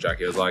said that to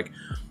Jackie. I was like,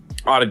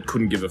 I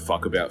couldn't give a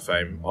fuck about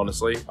fame.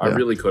 Honestly, I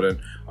really couldn't.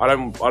 I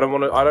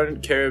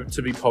don't care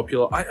to be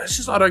popular.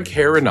 I don't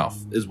care enough.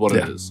 Is what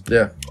it is.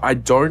 Yeah. I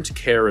don't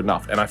care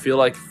enough, and I feel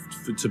like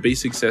to be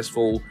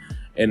successful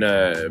in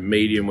a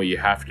medium where you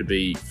have to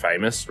be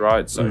famous,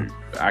 right? So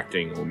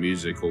acting or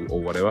music or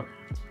whatever.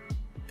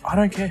 I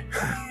don't care.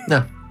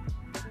 No.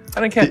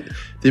 I don't care.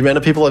 The amount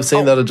of people I've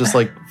seen that are just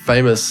like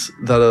famous,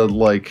 that are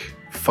like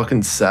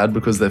fucking sad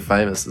because they're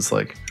famous. It's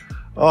like,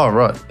 oh,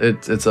 right.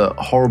 It's a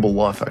horrible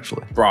life,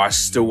 actually. Bro, I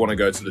still want to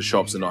go to the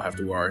shops and not have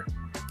to worry.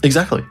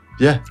 Exactly.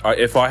 Yeah.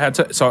 If I had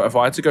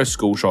to go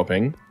school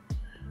shopping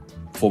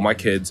for my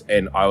kids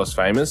and I was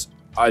famous,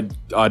 I'd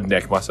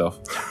neck myself.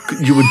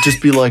 You would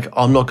just be like,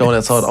 I'm not going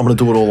outside. I'm going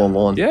to do it all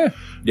online. Yeah.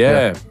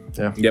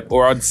 Yep.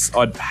 Or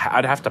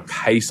I'd have to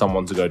pay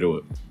someone to go do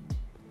it.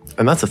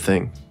 And that's a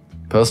thing.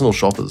 Personal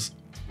shoppers.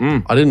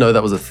 I didn't know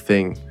that was a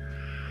thing.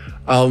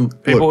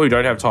 People who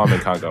don't have time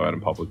and can't go out in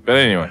public. But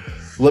anyway.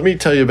 Let me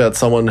tell you about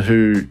someone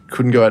who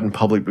couldn't go out in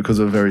public because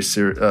of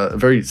a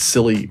very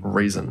silly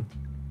reason.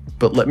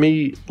 But let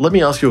me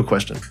ask you a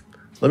question.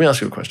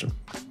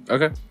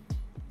 Okay.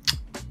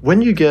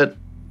 When you get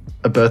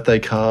a birthday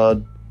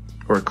card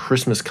or a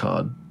Christmas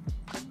card,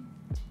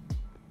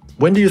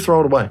 when do you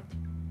throw it away?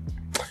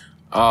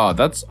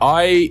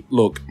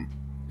 Look,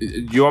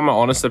 you want my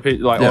honest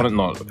opinion?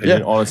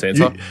 Honest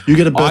answer. You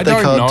get a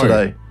birthday card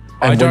today,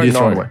 and when do you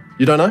throw it away?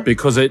 You don't know?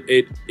 Because it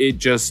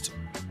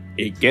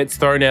gets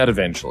thrown out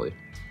eventually.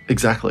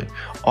 Exactly.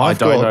 I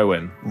don't know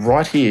when.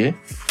 Right here,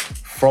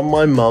 from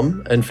my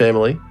mum and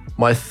family,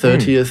 my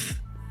 30th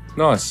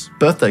nice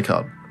birthday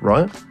card,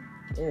 right?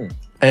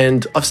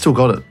 And I've still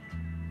got it.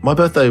 My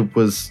birthday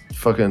was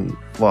fucking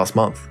last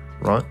month,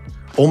 right?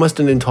 Almost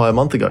an entire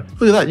month ago.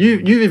 Look at that.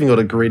 You've even got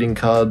a greeting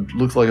card.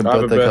 Looks like a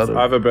birthday card.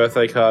 I have a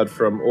birthday card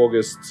from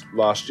August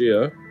last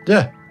year.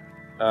 Yeah.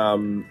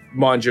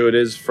 Mind you, it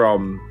is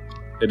from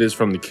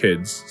the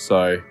kids.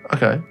 So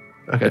okay.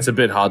 It's a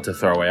bit hard to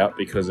throw out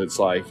because it's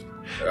like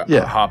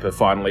Harper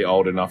finally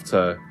old enough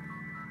to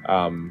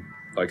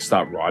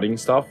start writing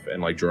stuff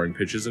and like drawing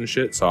pictures and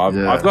shit. So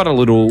I've got a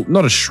little,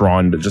 not a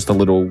shrine, but just a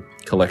little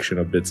collection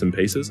of bits and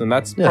pieces, and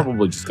that's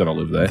probably just gonna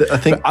live there. I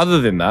think. But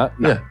other than that,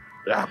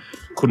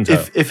 couldn't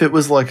tell. If it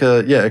was like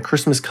a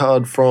Christmas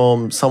card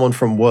from someone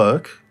from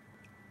work,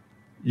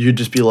 you'd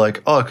just be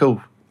like, oh,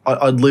 cool.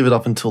 I'd leave it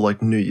up until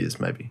like New Year's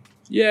maybe.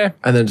 Yeah.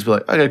 And then just be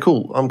like, okay,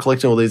 cool. I'm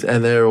collecting all these,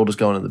 and they're all just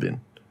going in the bin.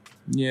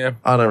 Yeah.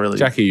 I don't really.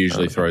 Jackie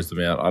usually throws them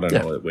out. I don't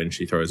know when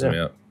she throws them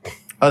out.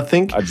 I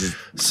think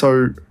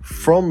so.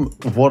 From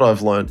what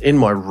I've learned in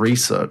my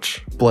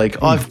research,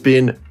 Blake, I've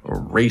been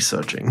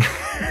researching.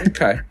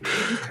 Okay.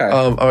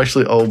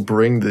 I'll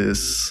bring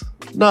this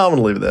No, I'm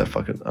gonna leave it there.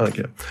 Fuck it. I don't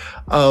care.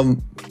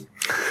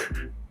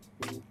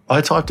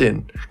 I typed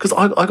in because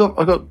I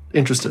got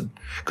interested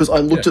because I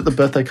looked at the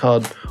birthday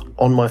card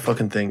on my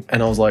fucking thing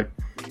and I was like,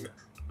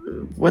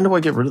 when do I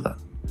get rid of that?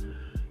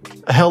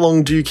 How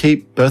long do you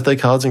keep birthday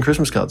cards and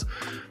Christmas cards?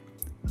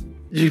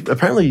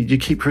 Apparently you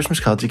keep Christmas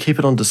cards, you keep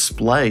it on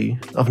display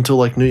up until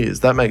like New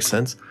Year's. That makes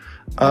sense.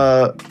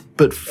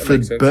 But for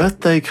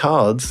birthday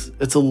cards,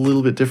 it's a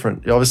little bit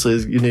different. Obviously,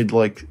 you need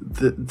like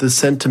the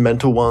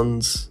sentimental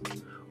ones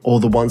or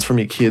the ones from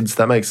your kids.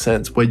 That makes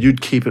sense. Where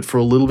you'd keep it for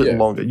a little bit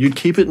longer. You'd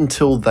keep it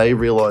until they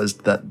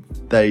realized that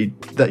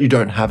you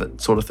don't have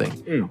it, sort of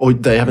thing, or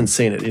they haven't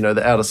seen it. You know,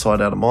 the out of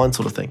sight, out of mind,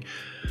 sort of thing.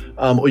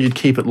 Or you'd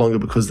keep it longer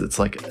because it's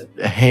like a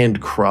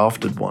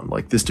handcrafted one.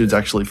 Like this dude's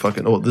actually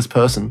or this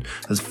person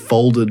has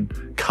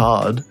folded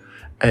card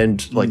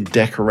and like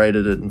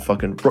decorated it and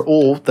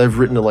or they've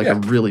written a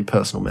really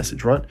personal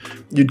message, right?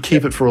 You'd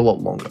keep it for a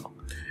lot longer.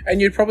 And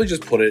you'd probably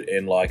just put it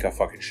in like a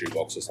fucking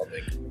shoebox or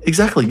something.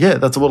 Exactly, yeah.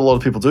 That's what a lot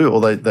of people do. Or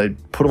they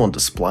put them on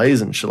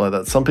displays and shit like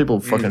that. Some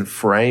people fucking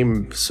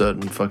frame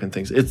certain fucking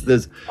things.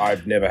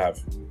 I've never have.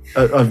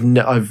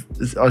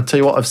 I'll tell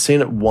you what, I've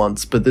seen it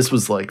once, but this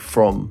was like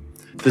a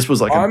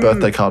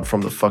birthday card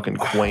from the fucking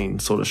Queen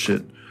sort of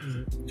shit.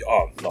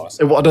 Oh,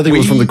 nice. I don't think it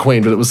was from the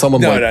Queen, but it was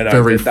someone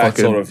very that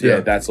fucking... Sort of,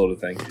 that sort of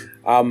thing.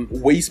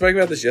 We spoke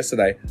about this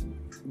yesterday.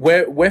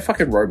 We're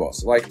fucking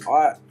robots. Like,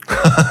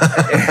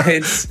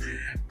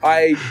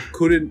 I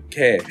couldn't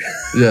care.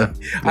 Yeah.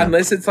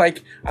 Unless it's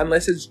like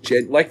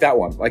that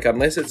one. Like,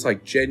 unless it's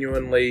like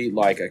genuinely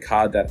like a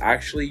card that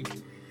actually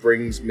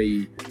brings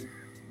me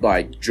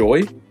like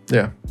joy.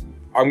 Yeah.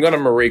 I'm going to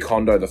Marie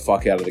Kondo the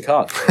fuck out of the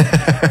card.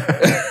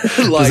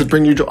 Does it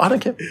bring you joy? I don't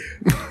care.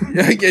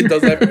 It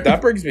does.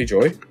 That brings me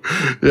joy.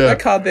 Yeah. That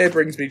card there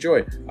brings me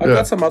joy. I've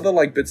got some other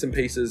like bits and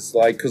pieces,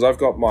 like, because I've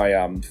got my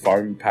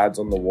foam pads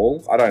on the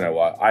wall. I don't know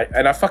why.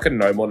 I fucking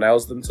no more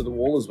nails them to the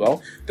wall as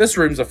well. This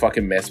room's a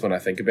fucking mess when I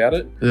think about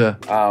it. Yeah.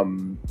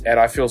 And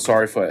I feel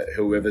sorry for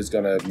whoever's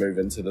going to move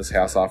into this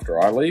house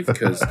after I leave,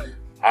 because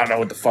I don't know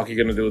what the fuck you're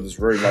going to do with this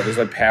room. Like, there's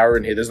no power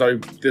in here. There's no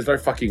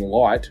fucking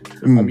light.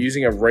 I'm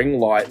using a ring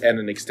light and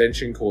an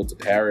extension cord to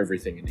power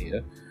everything in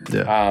here.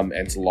 Yeah.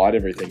 And to light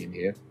everything in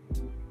here.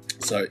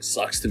 So it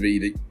sucks to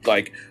be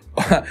like,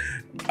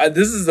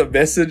 this is a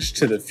message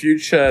to the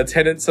future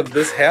tenants of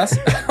this house.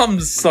 I'm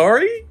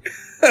sorry.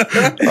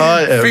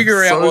 I am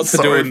Figure out what to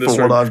do in this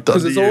room,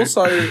 because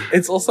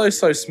it's also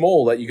so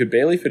small that you could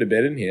barely fit a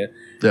bed in here.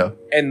 Yeah.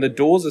 And the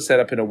doors are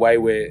set up in a way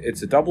where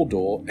it's a double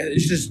door, and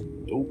it's just...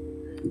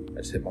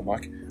 I just hit my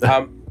mic.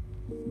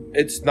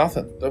 It's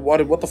nothing.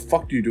 What the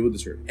fuck do you do with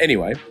this room?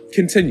 Anyway,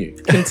 continue,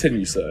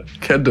 sir.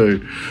 Can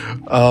do.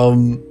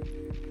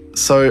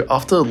 So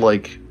after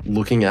like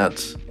looking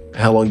at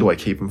how long do I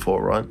keep them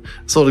for, right?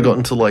 Sort of got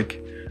into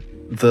like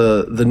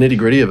the nitty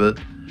gritty of it.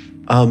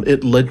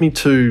 It led me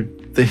to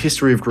the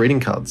history of greeting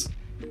cards.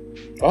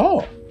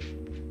 Oh.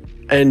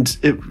 And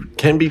it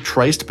can be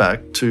traced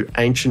back to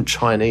ancient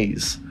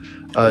Chinese.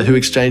 Who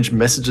exchanged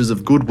messages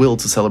of goodwill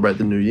to celebrate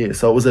the new year.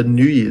 So it was a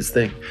New Year's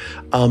thing.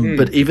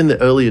 But even the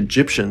early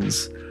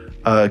Egyptians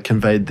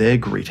conveyed their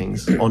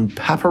greetings on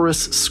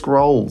papyrus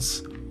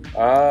scrolls.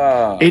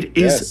 It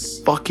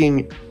is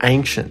fucking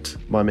ancient,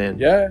 my man.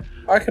 Yeah,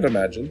 I can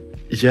imagine.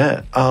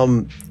 Yeah.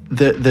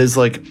 There's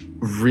like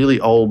really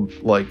old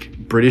like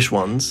British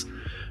ones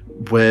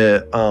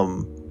where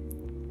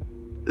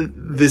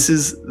this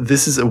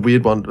is a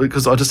weird one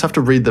because I just have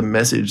to read the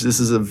message. This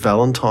is a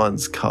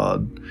Valentine's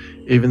card.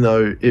 Even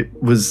though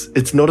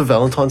it's not a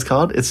Valentine's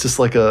card, it's just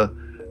like a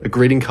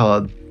greeting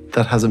card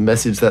that has a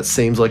message that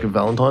seems like a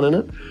Valentine in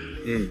it.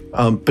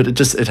 But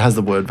it has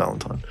the word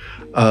Valentine.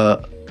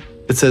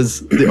 It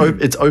says,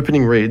 its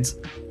opening reads,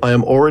 "I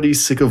am already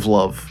sick of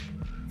love."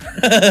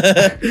 and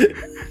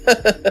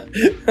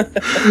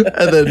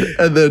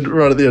then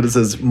right at the end it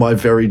says, "My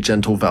very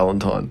gentle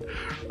Valentine."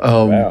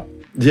 Wow.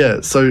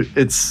 Yeah, so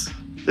it's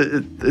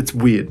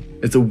weird.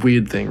 It's a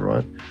weird thing,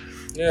 right?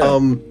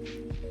 Yeah.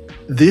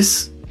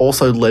 This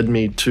also led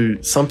me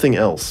to something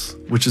else,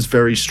 which is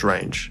very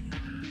strange.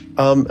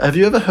 Have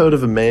you ever heard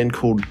of a man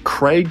called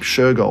Craig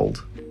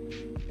Shergold?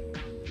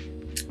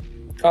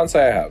 Can't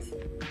say I have.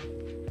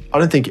 I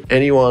don't think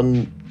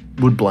anyone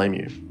would blame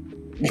you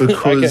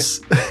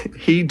because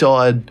he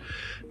died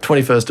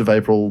 21st of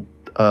April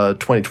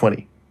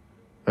 2020.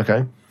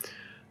 Okay?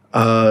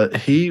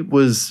 He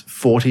was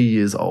 40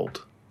 years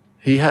old.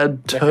 He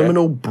had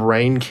terminal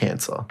brain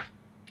cancer.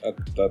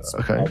 That's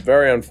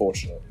very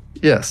unfortunate.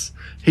 Yes.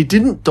 He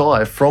didn't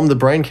die from the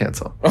brain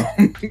cancer.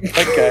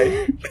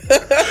 Okay.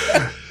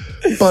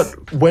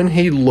 But when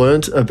he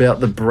learnt about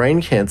the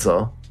brain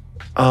cancer,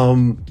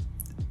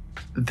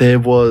 there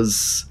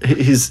was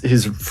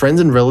his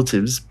friends and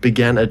relatives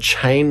began a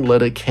chain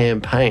letter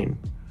campaign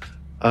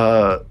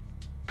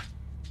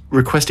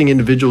requesting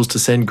individuals to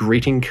send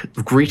greeting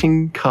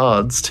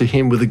cards to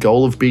him with the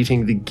goal of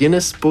beating the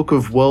Guinness Book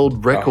of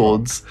World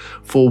Records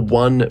for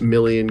 1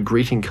 million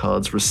greeting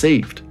cards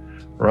received,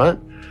 right?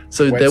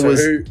 So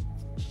Who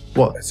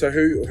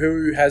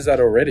has that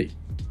already?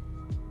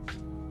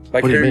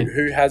 Like, What do you mean?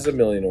 who has 1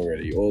 million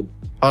already? Or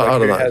I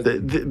don't know. has-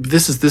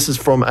 This is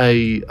from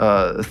a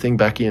thing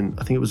back in,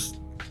 I think it was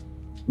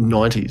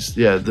 90s.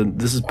 Yeah,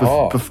 this is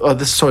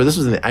this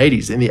was in the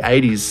 80s. In the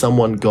 80s,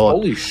 someone got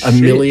Holy a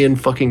shit. million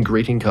fucking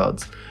greeting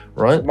cards,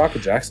 right?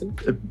 Michael Jackson?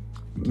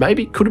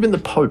 Maybe could have been the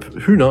Pope.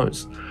 Who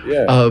knows?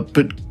 Yeah.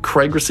 But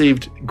Craig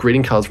received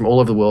greeting cards from all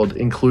over the world,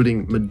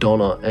 including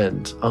Madonna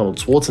and Arnold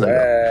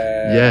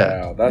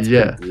Schwarzenegger. Wow, that's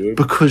pretty good.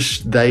 Because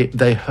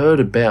they heard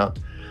about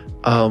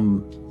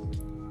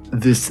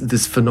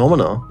this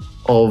phenomena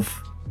of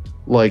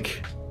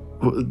like,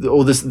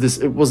 or this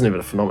it wasn't even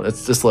a phenomenon.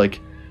 It's just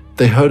like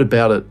they heard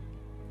about it,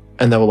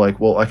 and they were like,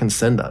 "Well, I can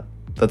send that.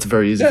 That's a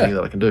very easy thing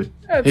that I can do.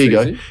 That's Here you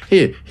easy. go.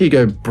 Here you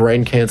go,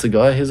 brain cancer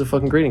guy. Here's a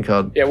fucking greeting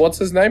card." Yeah, what's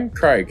his name?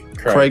 Craig.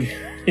 Craig.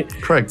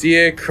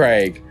 Dear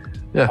Craig,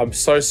 Yeah. I'm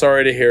so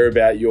sorry to hear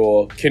about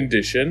your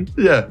condition.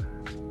 Yeah.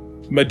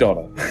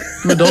 Madonna.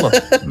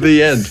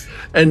 The end.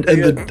 And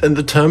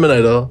the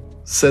Terminator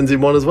sends him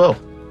one as well.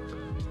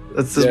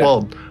 That's just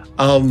wild.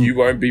 You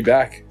won't be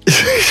back.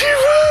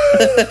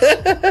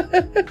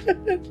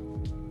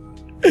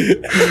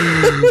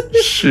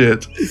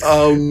 Shit.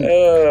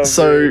 Oh,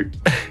 So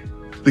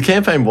the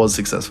campaign was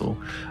successful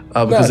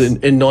because Nice.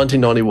 in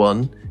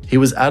 1991 he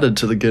was added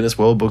to the Guinness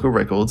World Book of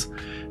Records,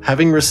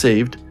 having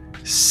received Oh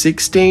my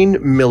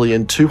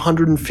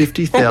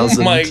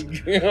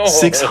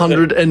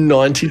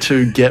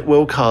 16,250,692 get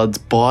well cards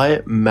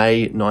by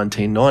May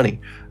 1990.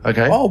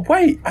 Okay. Oh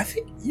wait, I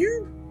think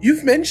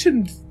you've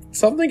mentioned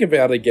something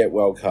about a get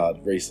well card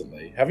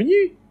recently, haven't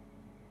you?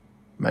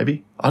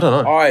 Maybe. I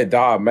don't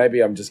know.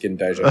 Maybe I'm just getting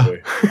deja vu.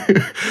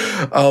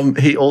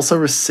 He also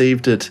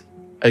received it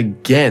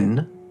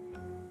again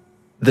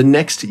the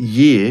next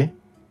year,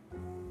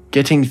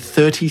 getting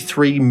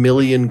 33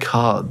 million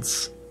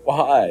cards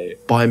Why?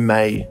 by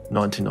May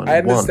 1991. I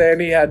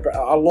understand he had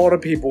a lot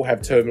of people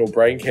have terminal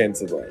brain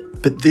cancer though.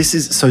 But this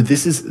is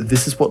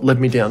what led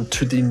me down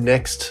to the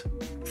next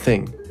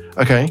thing.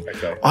 Okay.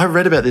 I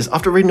read about this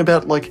after reading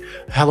about like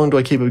how long do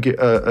I keep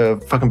a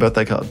fucking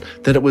birthday card.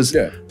 Then it was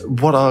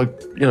what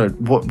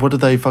do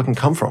they fucking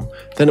come from?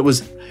 Then it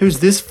was who's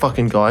this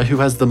fucking guy who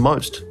has the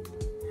most.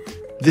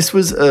 This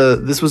was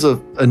a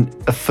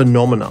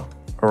phenomena.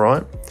 All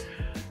right.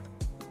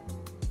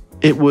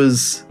 It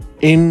was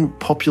in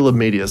popular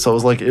media, so it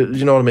was like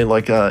you know what I mean,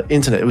 like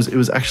internet. It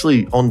was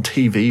actually on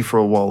TV for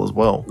a while as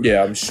well.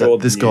 Yeah, I'm sure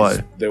this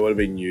guy. There would have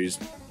been news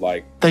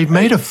like They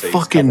made a agencies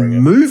fucking covering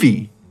it.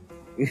 movie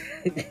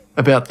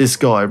about this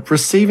guy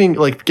receiving,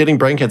 like, getting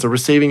brain cancer,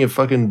 receiving a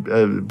fucking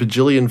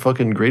bajillion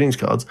fucking greetings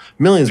cards,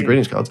 millions of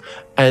greetings cards,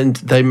 and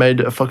they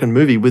made a fucking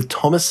movie with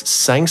Thomas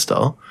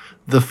Sangster.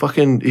 The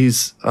fucking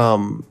he's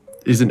an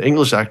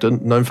English actor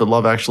known for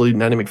Love Actually,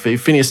 Nanny McPhee,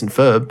 Phineas and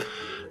Ferb,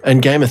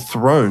 and Game of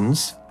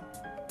Thrones.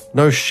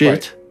 No shit.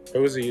 Wait,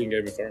 who was he in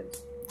Game of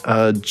Thrones?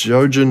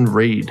 Jojen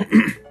Reed.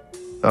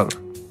 I don't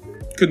know.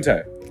 Couldn't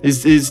tell.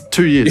 He's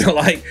 2 years. You're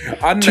like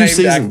unnamed 2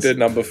 seasons. actor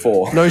number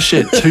 4. No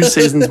shit, 2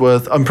 seasons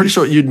worth. I'm pretty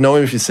sure you'd know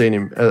him if you've seen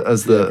him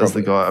as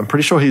the guy. I'm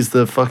pretty sure he's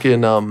the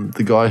fucking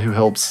the guy who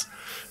helps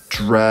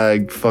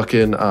drag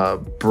fucking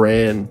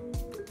Bran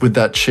with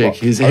that chick.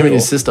 He's him and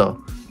his sister.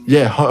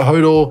 Yeah,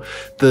 Hodor,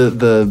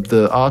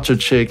 the archer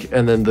chick,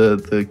 and then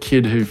the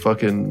kid who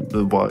fucking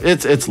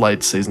it's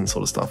late season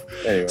sort of stuff.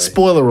 Anyway.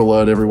 Spoiler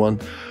alert, everyone.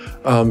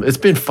 It's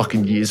been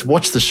fucking years.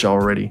 Watch the show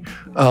already.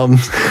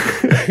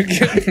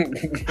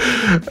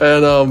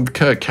 And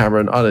Kirk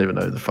Cameron, I don't even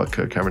know who the fuck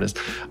Kirk Cameron is.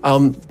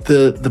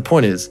 The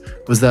point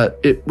was that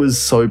it was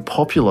so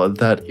popular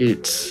that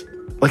it's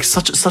like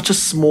such a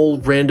small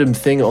random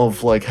thing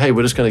of like, hey,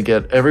 we're just going to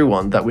get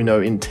everyone that we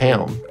know in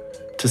town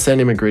to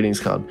send him a greetings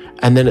card.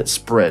 And then it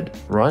spread,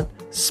 right?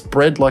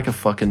 Spread like a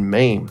fucking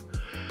meme.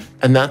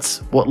 And that's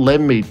what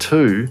led me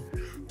to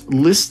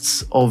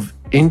lists of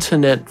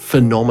internet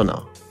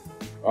phenomena.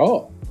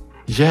 Oh.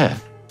 Yeah.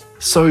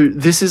 So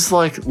this is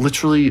like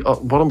literally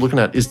what I'm looking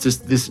at is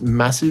just this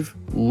massive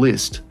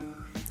list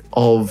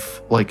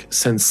of like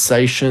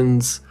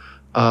sensations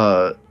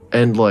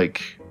and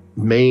like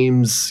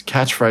memes,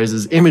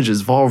 catchphrases,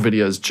 images, viral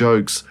videos,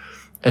 jokes,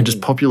 and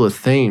just popular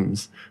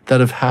themes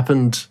that have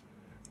happened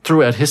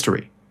throughout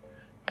history.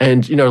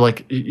 And, you know,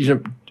 like, you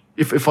know,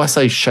 if I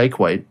say shake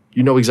weight,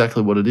 you know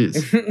exactly what it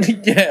is.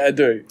 Yeah, I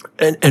do.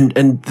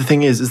 And the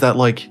thing is that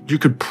like you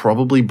could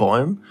probably buy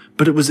them,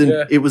 but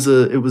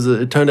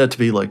it turned out to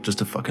be like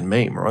just a fucking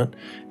meme, right?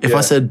 If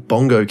I said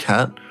bongo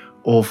cat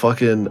or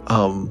fucking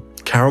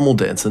caramel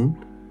dancing,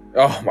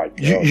 oh my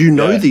god, you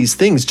know these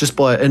things just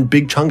by, and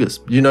Big Chungus,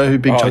 you know who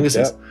Big Chungus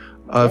is?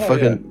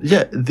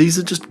 These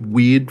are just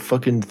weird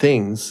fucking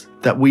things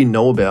that we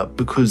know about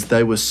because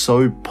they were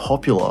so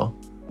popular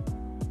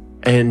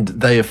and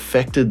they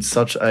affected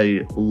such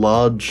a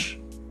large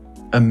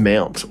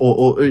amount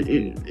or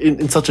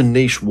in such a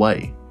niche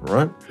way,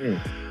 right?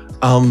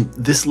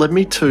 This led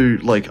me to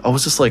like, I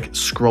was just like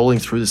scrolling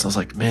through this and I was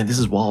like, man, this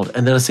is wild.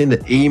 And then I seen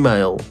the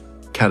email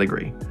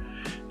category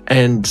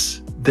and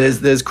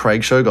there's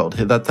Craig Shergold.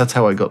 That's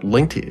how I got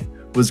linked here,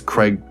 was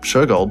Craig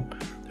Shergold,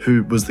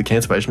 who was the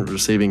cancer patient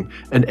receiving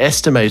an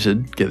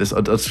estimated, get this,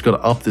 I just got to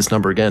up this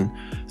number again,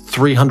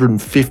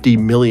 350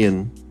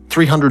 million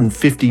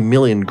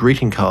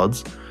greeting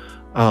cards.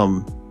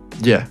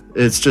 Yeah,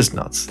 it's just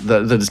nuts.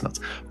 That is nuts.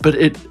 But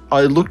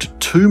I looked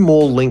 2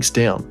 more links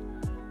down,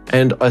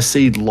 and I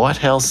see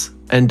lighthouse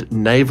and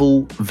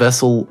naval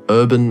vessel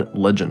urban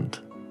legend.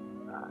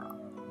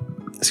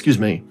 Excuse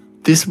me.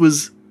 This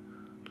was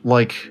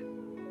like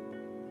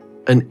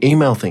an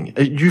email thing.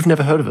 You've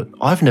never heard of it.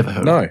 I've never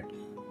heard of it.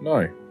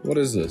 No. What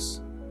is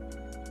this?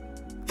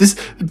 This,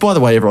 by the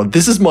way, everyone,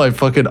 this is my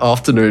fucking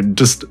afternoon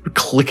just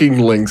clicking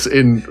links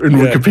in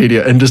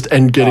Wikipedia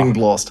and getting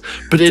lost.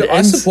 But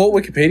I support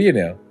Wikipedia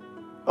now.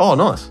 Oh,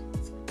 nice.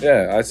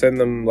 Yeah, I send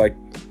them like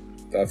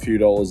a few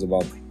dollars a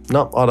month.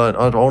 No, I don't.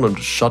 I don't want them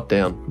to shut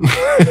down.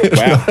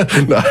 Wow.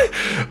 No,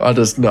 I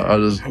just.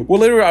 Well,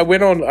 literally, I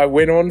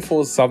went on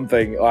for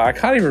something. I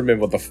can't even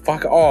remember what the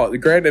fuck. Oh, the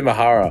Grand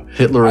Imahara.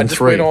 Hitler in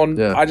 3.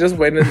 I just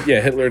went in. Yeah,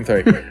 Hitler in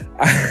 3.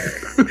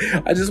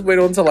 I just went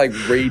on to like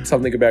read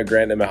something about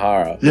Grand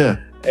Imahara. Yeah.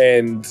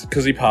 And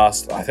because he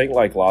passed, I think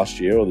like last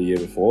year or the year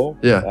before.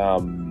 Yeah. I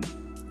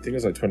think it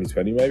was like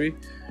 2020 maybe.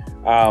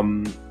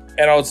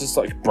 And I was just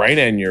like, brain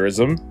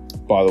aneurysm,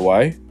 by the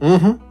way.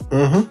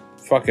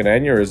 Fucking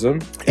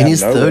aneurysm. In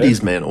his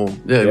 30s, man. Or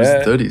it was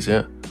his 30s,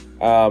 yeah.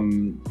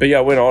 But yeah,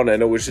 I went on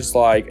and it was just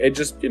like, it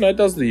just, it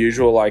does the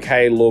usual, like,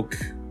 hey, look,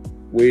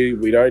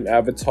 we don't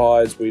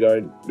advertise, we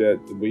don't,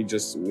 we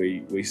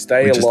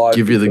stay alive. Just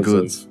give you the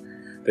goods.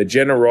 The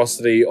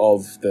generosity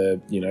of the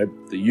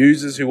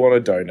users who want to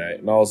donate.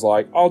 And I was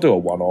like, I'll do a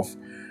one-off.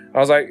 I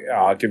was like,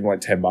 I'll give them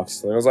like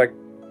 $10. And I was like,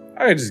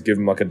 I could just give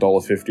them like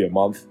 $1.50 a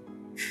month.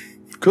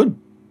 Good.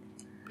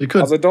 You could.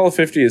 I was like,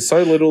 $1.50 is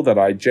so little that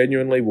I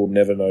genuinely will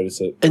never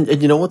notice it. And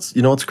you know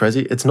what's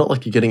crazy? It's not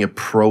like you're getting a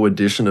pro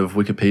edition of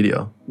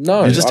Wikipedia.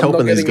 No, you're just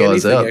helping these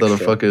guys out that are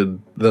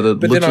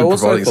literally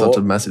providing such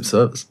a massive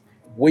service.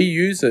 We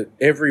use it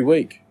every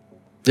week.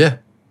 Yeah.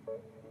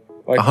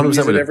 Like 100% we use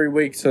it every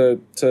week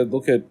to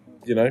look at,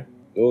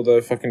 all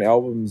the fucking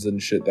albums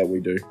and shit that we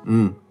do.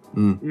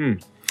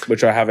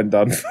 Which I haven't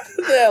done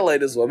for their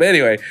latest one. But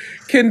anyway,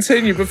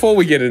 continue before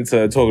we get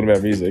into talking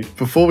about music.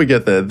 Before we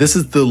get there, this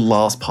is the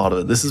last part of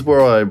it. This is where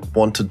I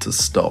wanted to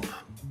stop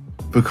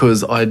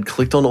because I'd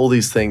clicked on all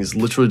these things,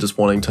 literally just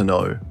wanting to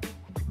know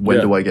when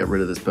do I get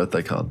rid of this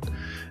birthday card.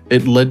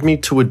 It led me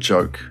to a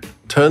joke.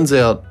 Turns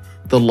out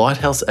the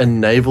lighthouse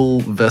and naval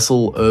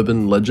vessel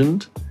urban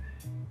legend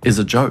is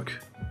a joke.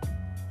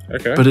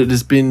 Okay. But it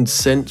has been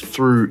sent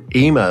through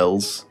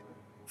emails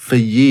for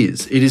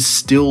years. It is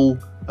still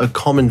a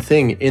common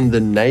thing in the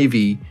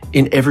Navy,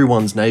 in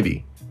everyone's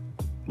Navy.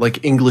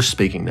 Like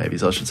English-speaking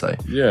navies, I should say.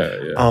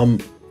 Yeah.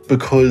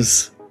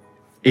 Because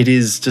it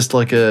is just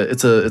like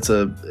it's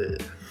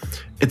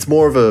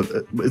more of a,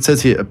 it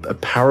says here, a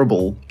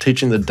parable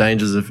teaching the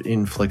dangers of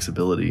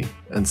inflexibility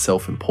and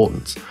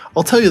self-importance.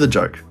 I'll tell you the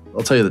joke.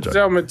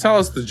 Tell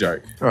us the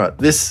joke. All right,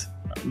 this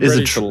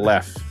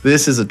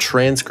is a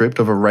transcript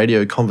of a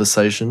radio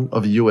conversation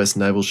of a US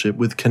naval ship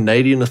with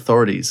Canadian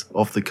authorities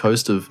off the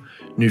coast of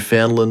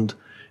Newfoundland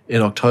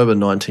in October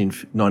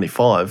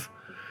 1995.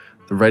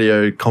 The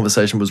radio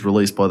conversation was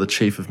released by the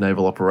Chief of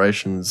Naval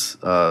Operations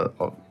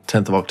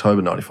 10th of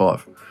October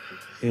 95.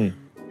 The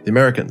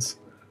Americans,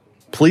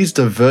 please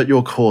divert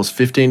your course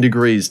 15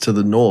 degrees to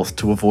the north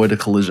to avoid a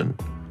collision.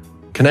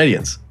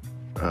 Canadians,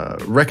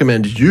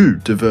 recommend you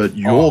divert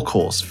your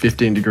course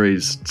 15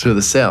 degrees to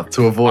the south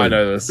to avoid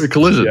a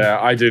collision. Yeah,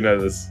 I do know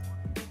this.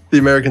 The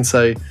Americans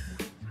say,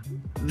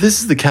 this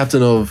is the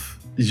captain of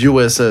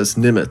USS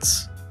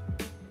Nimitz.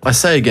 I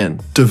say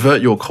again,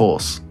 divert your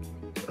course.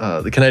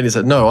 The Canadians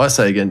said, no, I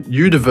say again,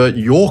 you divert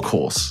your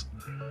course.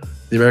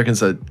 The Americans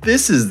said,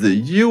 this is the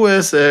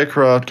U.S.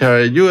 aircraft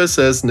carrier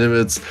USS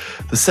Nimitz,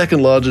 the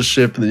second largest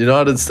ship in the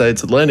United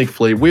States Atlantic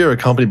Fleet. We are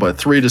accompanied by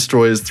 3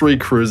 destroyers, 3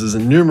 cruisers,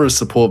 and numerous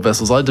support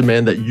vessels. I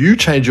demand that you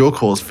change your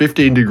course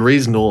 15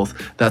 degrees north,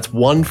 that's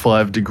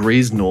 15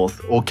 degrees north,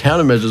 or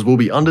countermeasures will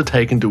be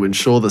undertaken to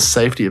ensure the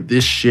safety of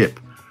this ship.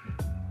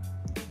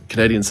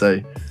 Canadians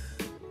say,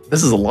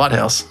 this is a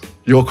lighthouse.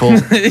 Your call. Yeah,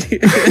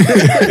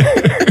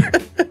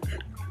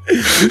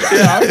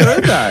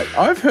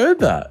 I've heard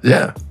that.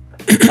 Yeah.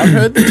 I've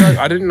heard the joke.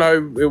 I didn't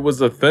know it was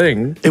a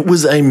thing. It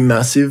was a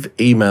massive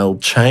email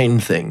chain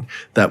thing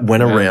that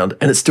went around,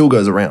 and it still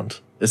goes around.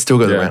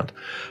 Around.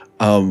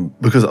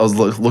 Because I was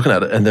looking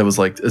at it, and there was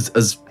like,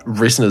 as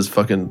recent as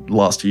fucking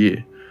last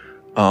year,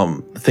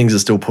 things are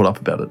still put up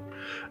about it.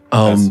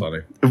 That's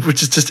funny.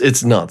 Which is just,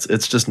 it's nuts.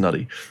 It's just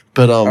nutty.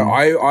 But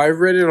I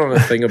read it on a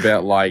thing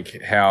about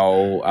like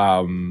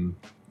how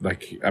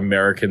like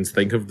Americans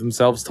think of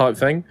themselves type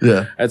thing.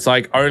 Yeah, it's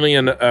like only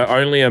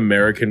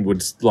American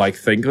would like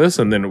think this,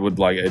 and then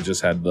it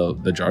just had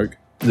the joke.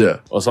 Yeah,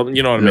 or something.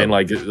 You know what I mean?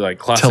 Like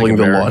classic telling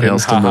American, the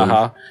lighthouse to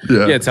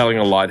move. Yeah, telling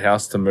a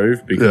lighthouse to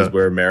move because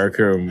we're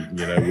America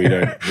and we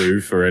don't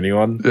move for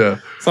anyone. Yeah,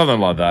 something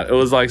like that. It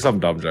was like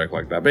some dumb joke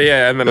like that. But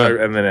yeah, and then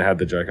it had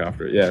the joke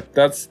after it. Yeah,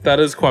 that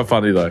is quite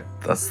funny though.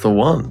 That's the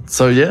one.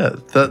 So yeah,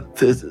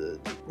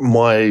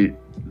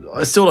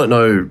 I still don't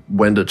know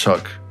when to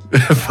chuck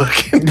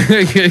Fucking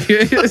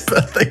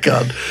birthday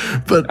card.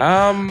 But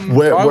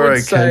where I would I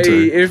say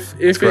came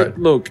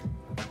to,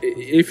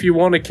 if you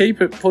want to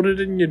keep it, put it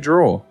in your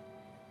drawer.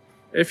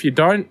 If you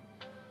don't,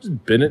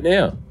 just bin it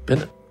now.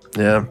 bin it.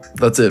 Yeah,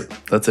 that's it.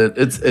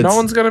 It's No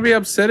one's gonna be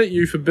upset at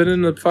you for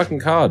binning the fucking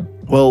card.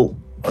 well.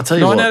 I'll tell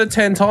you 9 what. out of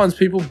 10 times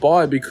people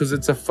buy because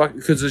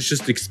because it's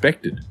just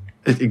expected.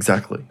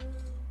 Exactly.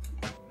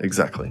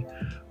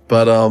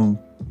 But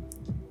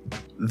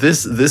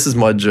this is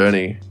my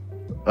journey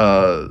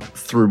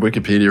through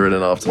Wikipedia in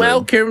an afternoon.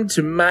 Welcome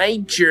to my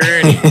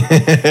journey.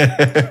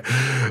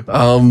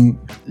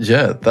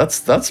 Yeah,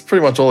 that's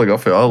pretty much all I got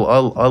for you.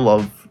 I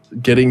love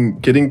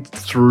getting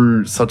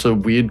through such a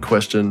weird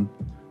question,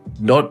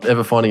 not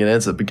ever finding an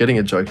answer, but getting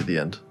a joke at the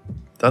end.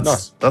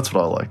 That's what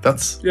I like.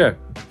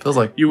 Feels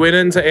like You went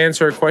in to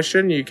answer a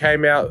question, you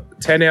came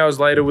out 10 hours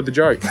later with the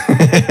joke.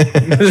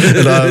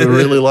 and I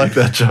really like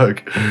that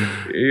joke.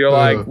 You're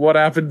like, what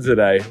happened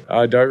today?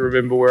 I don't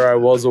remember where I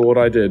was or what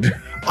I did. You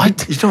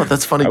know what?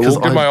 That's funny I because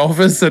walked in my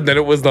office and then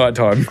it was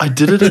nighttime. I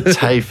did it at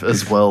TAFE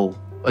as well.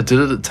 I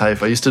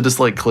used to just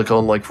like click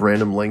on like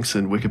random links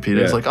in Wikipedia.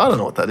 Yeah. It's like, I don't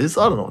know what that is.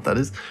 I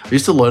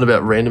used to learn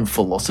about random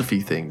philosophy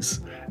things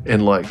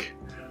in like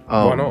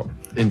Why not?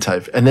 in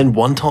TAFE. And then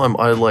one time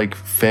I like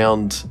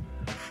found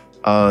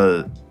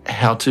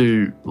how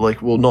to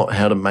like, well, not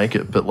how to make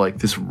it, but like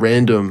this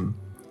random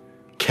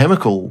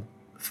chemical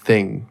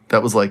thing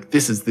that was like,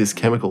 this is this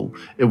chemical.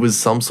 It was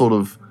some sort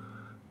of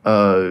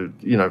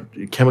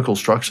chemical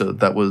structure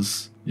that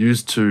was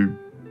used to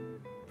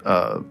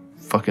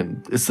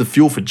it's the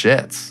fuel for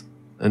jets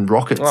and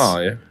rockets. Oh,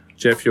 yeah.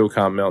 Jet fuel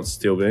can't melt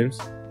steel beams.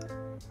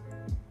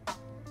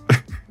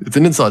 It's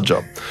an inside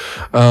job.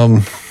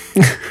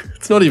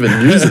 It's not even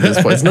used at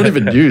this point. It's not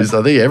even used.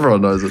 I think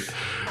everyone knows it.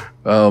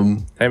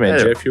 Hey, man,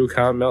 jet fuel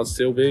can't melt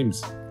steel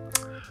beams.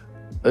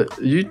 Are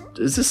you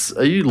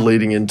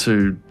leading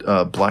into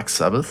Black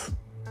Sabbath?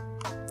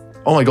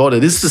 Oh my God,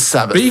 it is the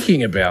Sabbath.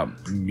 Speaking about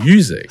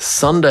music.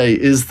 Sunday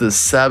is the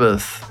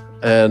Sabbath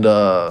and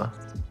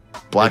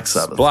Black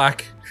Sabbath.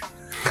 Black.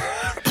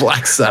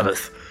 Black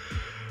Sabbath.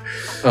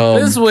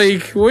 This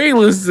week, we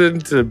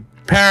listened to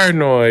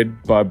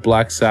Paranoid by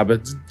Black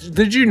Sabbath.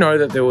 Did you know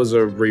that there was a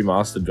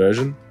remastered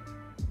version?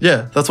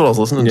 Yeah, that's what I was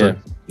listening to.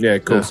 Yeah,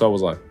 cool. Yeah. So I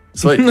was like.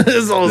 Sweet.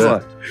 So I was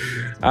like.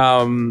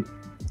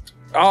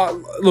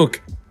 Look,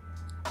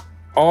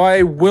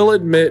 I will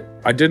admit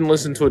I didn't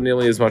listen to it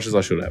nearly as much as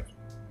I should have.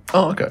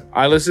 Oh, okay.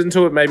 I listened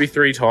to it maybe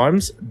 3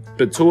 times,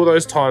 but 2 of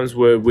those times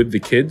were with the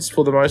kids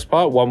for the most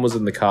part. One was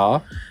in the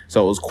car,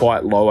 so it was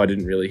quite low. I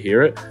didn't really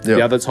hear it. Yep.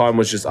 The other time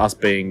was just us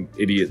being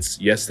idiots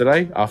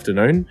yesterday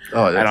afternoon.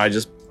 Oh, yeah. And I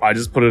just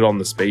put it on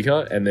the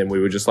speaker, and then we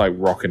were just like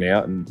rocking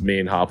out, and me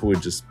and Harper were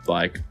just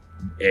like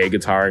air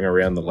guitaring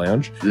around the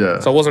lounge. Yeah.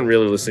 So I wasn't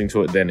really listening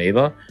to it then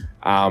either.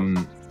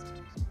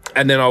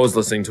 And then I was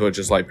listening to it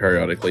just like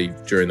periodically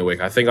during the week.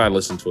 I think I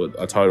listened to it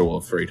a total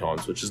of 3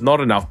 times, which is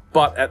not enough.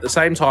 But at the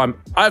same time,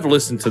 I've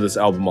listened to this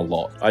album a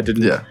lot. I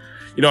didn't, you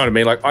know what I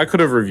mean? Like I could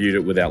have reviewed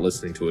it without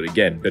listening to it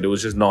again, but it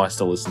was just nice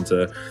to listen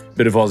to a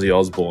bit of Ozzy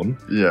Osbourne.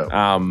 Yeah.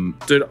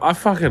 Dude, I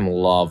fucking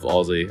love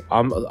Ozzy.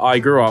 I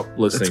grew up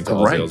listening to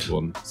Ozzy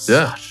Osbourne.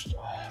 Yeah.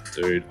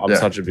 Dude, I'm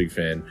such a big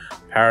fan.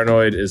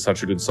 Paranoid is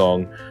such a good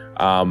song.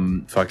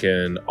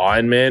 Fucking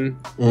Iron Man.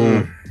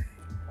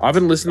 I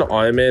haven't listened to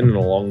Iron Man in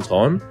a long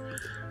time.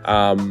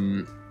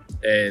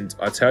 And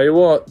I tell you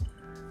what,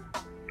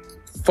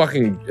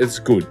 fucking, it's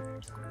good.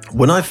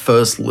 When I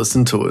first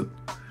listened to it,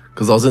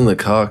 because I was in the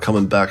car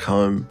coming back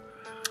home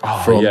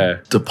from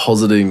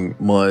depositing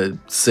my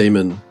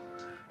semen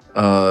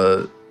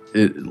to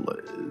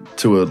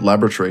a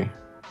laboratory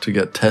to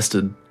get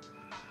tested,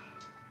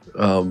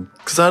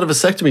 because I had a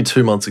vasectomy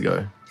 2 months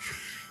ago.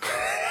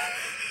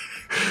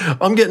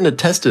 I'm getting it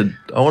tested.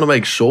 I want to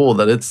make sure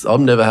that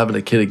I'm never having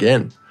a kid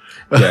again.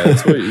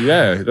 That's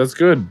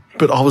good.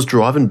 But I was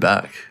driving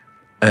back,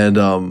 and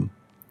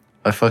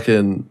I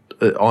fucking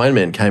Iron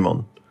Man came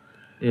on,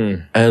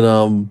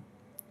 and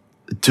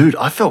dude,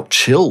 I felt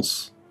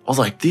chills. I was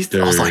like,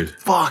 I was like,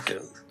 fucking.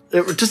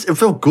 It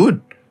felt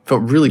good.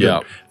 Felt really good.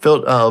 Yeah.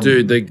 Felt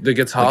dude, the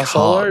guitar like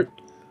solo.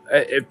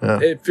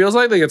 It feels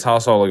like the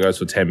guitar solo goes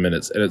for 10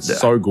 minutes, and it's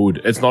so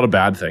good. It's not a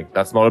bad thing.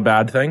 That's not a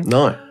bad thing.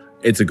 No,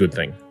 it's a good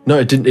thing. No,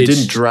 it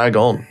didn't drag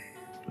on.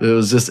 It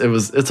was just,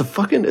 it's a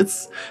fucking,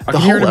 it's I the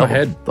can whole hear it in my album.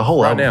 head The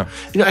whole right album. now.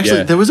 You know,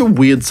 actually, there was a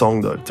weird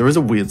song though. There is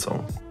a weird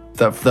song.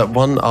 That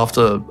one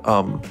after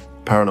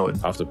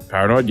Paranoid. After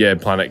Paranoid,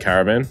 Planet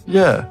Caravan.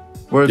 Yeah,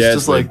 where it's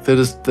just like they're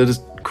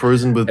just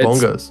cruising with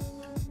bongos.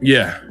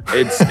 Yeah,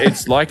 it's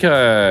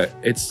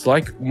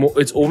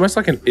almost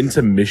like an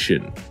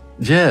intermission.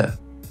 Yeah,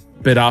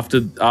 but after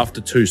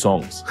 2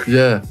 songs.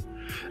 Yeah.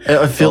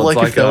 I feel so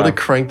like if they were to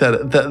crank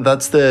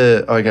that's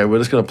their, okay, we're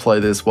just going to play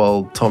this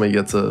while Tommy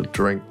gets a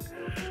drink.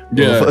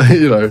 Yeah.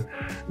 You know.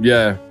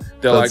 Yeah.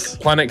 They're like,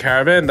 Planet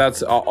Caravan,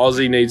 that's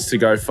Ozzy needs to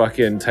go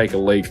fucking take a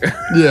leak.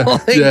 Yeah,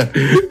 yeah.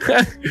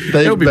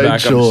 He'll be back, I'm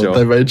sure.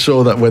 They made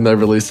sure that when they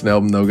released an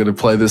album, they were going to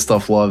play this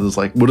stuff live. It's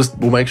like,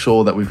 we'll make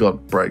sure that we've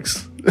got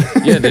breaks.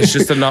 Yeah, there's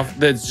just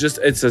enough.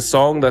 It's a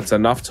song that's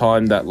enough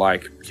time that,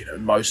 like, you know,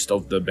 most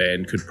of the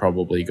band could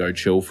probably go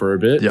chill for a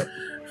bit,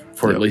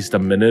 for at least a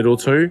minute or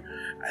two,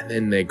 and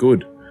then they're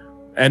good.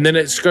 And then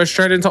it goes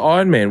straight into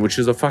Iron Man, which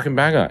is a fucking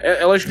banger.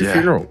 Electric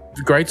Funeral,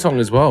 great song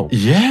as well.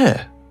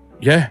 Yeah,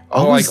 yeah.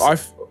 I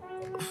was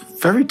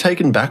very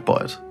taken back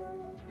by it.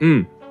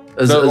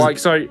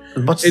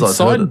 It's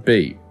side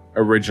B.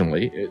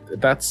 Originally,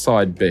 that's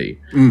side B.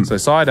 So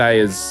side A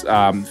is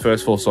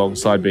first 4 songs,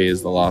 side B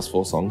is the last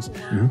 4 songs.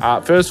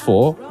 First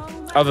 4,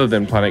 other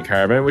than Planet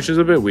Caravan, which is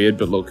a bit weird,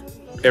 but look,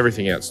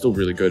 everything else still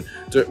really good.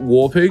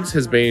 War Pigs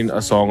has been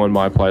a song on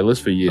my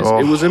playlist for years.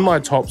 It was in my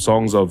top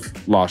songs of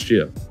last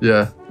year.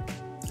 Yeah.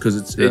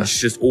 Because it's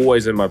just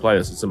always in my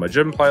playlist. It's in my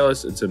gym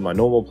playlist, it's in my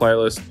normal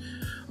playlist.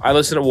 I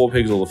listen to War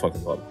Pigs all the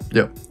fucking time.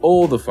 Yep.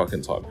 All the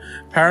fucking time.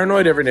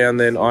 Paranoid every now and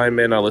then. Iron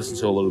Man I listen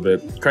to a little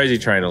bit. Crazy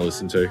Train I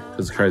listen to,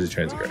 because Crazy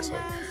Train's a great song.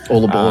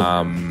 All aboard.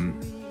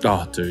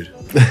 Oh, dude.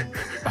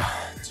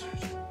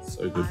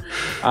 So good.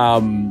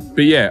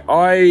 But yeah,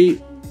 I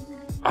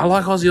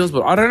like Ozzy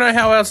Osbourne. I don't know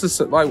how else to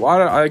say, like,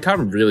 I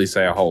can't really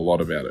say a whole lot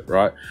about it,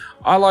 right?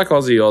 I like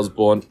Ozzy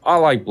Osbourne. I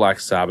like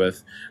Black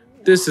Sabbath.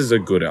 This is a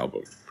good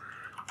album.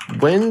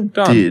 When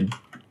did it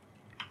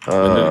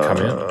come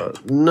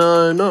out?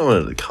 No, not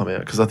when did it come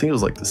out, because I think it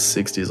was like the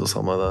 60s or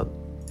something like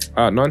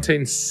that.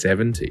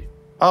 1970.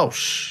 Oh,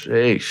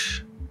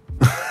 sheesh.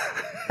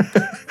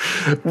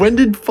 When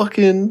did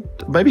fucking...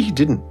 Maybe he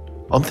didn't.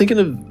 I'm thinking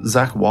of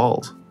Zakk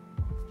Wylde.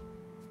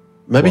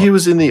 Maybe he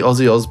was in the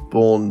Ozzy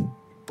Osbourne,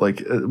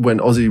 like, when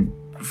Ozzy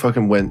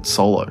fucking went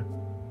solo.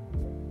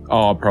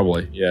 Oh,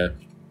 probably, yeah.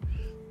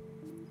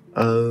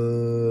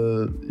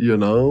 You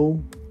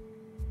know...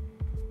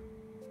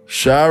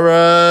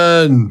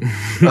 Sharon! Dude,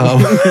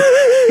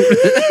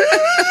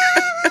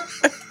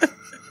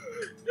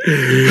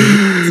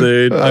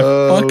 I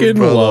fucking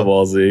love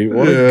Ozzy.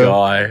 What a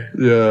guy.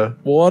 Yeah.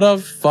 What a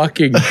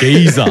fucking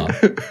geezer.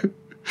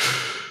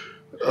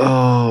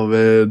 Oh,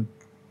 man.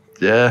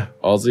 Yeah.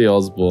 Ozzy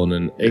Osbourne,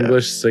 an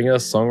English singer,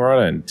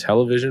 songwriter, and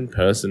television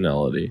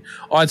personality.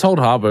 I told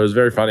Harper, it was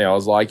very funny. I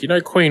was like, you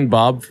know Queen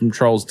Bub from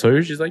Trolls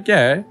 2? She's like,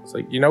 yeah. It's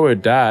like, you know her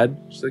dad?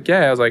 She's like,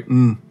 yeah. I was like,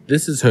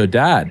 this is her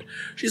dad.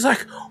 She's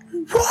like,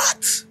 what?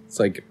 It's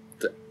like,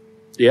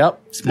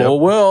 yep, small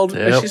world.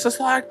 Yep. And she's just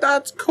like,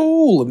 that's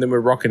cool. And then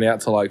we're rocking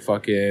out to like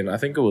fucking, I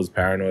think it was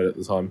Paranoid at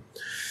the time.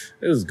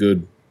 It was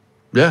good.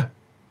 Yeah.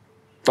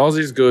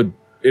 Ozzy's good.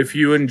 If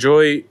you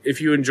enjoy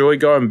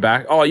going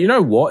back, oh, you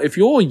know what? If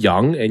you're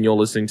young and you're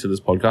listening to this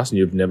podcast and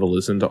you've never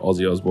listened to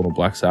Ozzy Osbourne or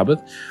Black Sabbath,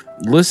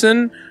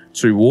 listen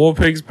to War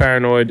Pigs,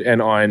 Paranoid,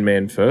 and Iron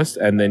Man first,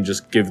 and then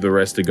just give the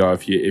rest a go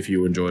if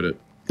you enjoyed it.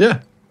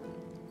 Yeah.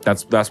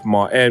 That's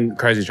and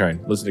Crazy Train.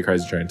 Listen to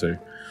Crazy Train too,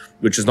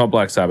 which is not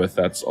Black Sabbath.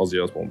 That's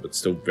Ozzy Osbourne, but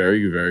still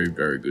very, very,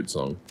 very good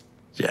song.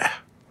 Yeah.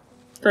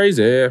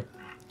 Crazy.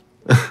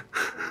 Yeah,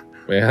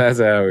 that's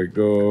how it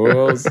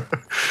goes.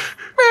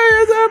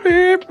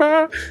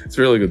 It's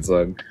a really good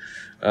song.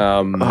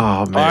 Oh, man.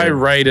 I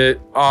rate it.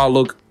 Oh,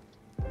 look,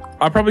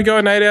 I'd probably go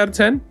an 8 out of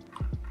 10.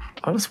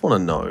 I just want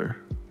to know.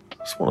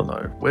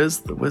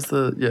 Where's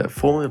the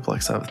formerly of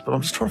Black Sabbath, but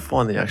I'm just trying to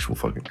find the actual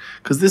fucking,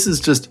 because this is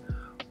just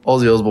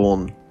Ozzy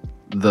Osbourne,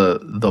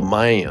 the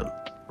man,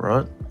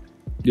 right?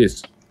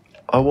 Yes.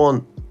 I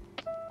want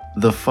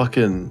the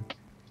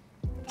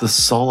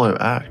solo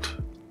act,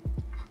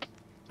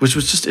 which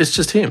was it's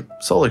just him,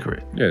 solo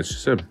career. Yeah, it's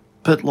just him.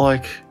 But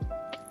like,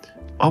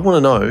 I want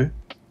to know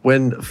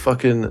when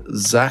fucking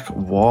Zakk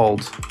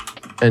Wylde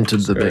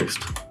entered the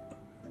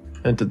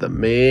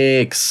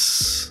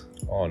mix.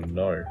 Oh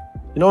no.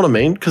 You know what I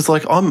mean? Because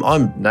like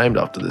I'm named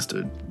after this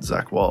dude,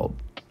 Zakk Wylde.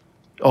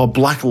 Oh,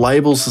 Black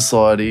Label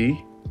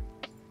Society.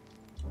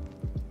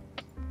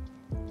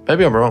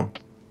 Maybe I'm wrong.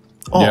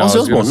 Oh, yeah, Ozzy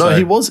Osbourne. No,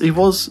 he was with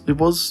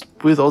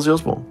Ozzy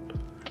Osbourne.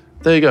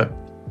 There you go.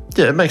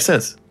 Yeah, it makes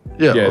sense.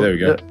 Yeah, there we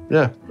go.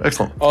 Yeah,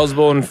 excellent.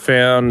 Osbourne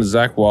found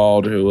Zakk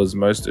Wylde, who was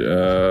most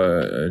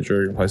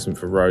enduring replacement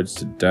for Rhodes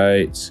to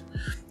date.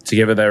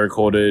 Together they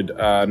recorded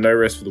No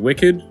Rest for the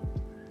Wicked.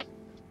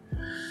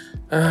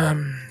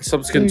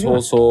 Subsequent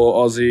tour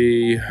saw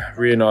Ozzy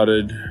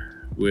reunited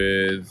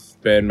with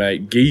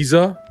bandmate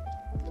Geezer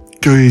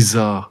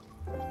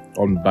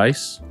on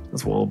bass.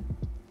 That's wild.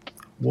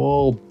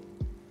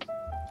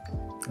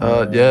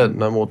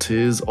 No More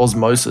Tears.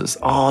 Osmosis.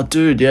 Oh,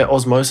 dude, yeah,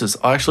 Osmosis.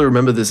 I actually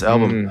remember this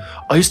album.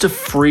 I used to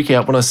freak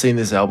out when I seen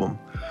this album.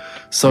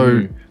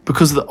 So,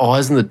 because of the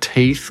eyes and the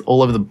teeth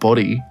all over the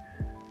body,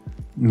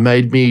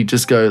 made me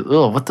just go,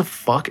 oh, what the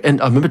fuck?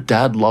 And I remember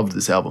Dad loved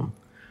this album.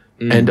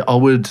 And I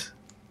would,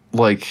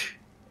 like,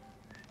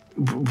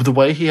 the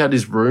way he had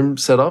his room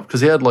set up, because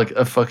he had, like,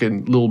 a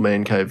fucking little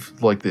man cave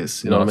like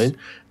this, you know what I mean?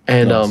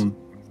 And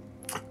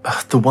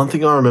the one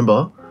thing I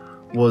remember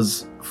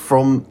was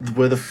from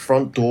where the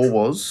front door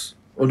was,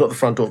 or not the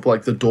front door, but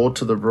like the door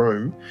to the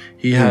room,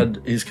 he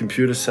had his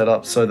computer set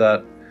up so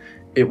that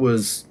it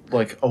was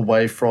like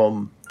away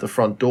from the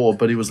front door,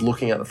 but he was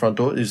looking at the front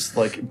door. His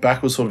like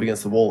back was sort of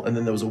against the wall, and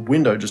then there was a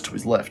window just to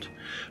his left.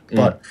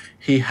 But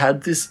he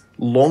had this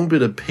long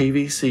bit of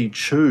PVC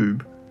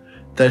tube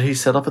that he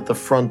set up at the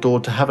front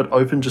door to have it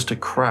open just a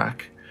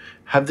crack,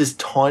 have this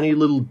tiny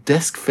little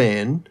desk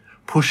fan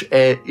push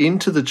air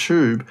into the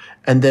tube,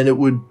 and then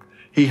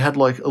he had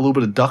like a little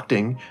bit of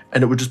ducting,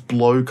 and it would just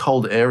blow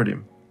cold air at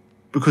him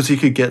because he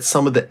could get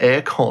some of the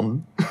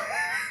aircon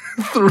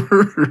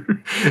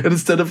through. And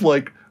instead of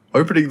like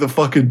opening the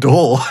fucking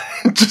door,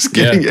 just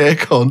getting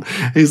aircon,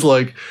 he's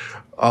like,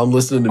 I'm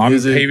listening to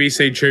music. I'm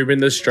PVC tubing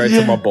this straight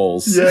to my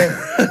balls. Yeah.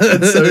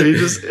 And so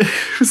it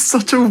was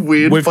such a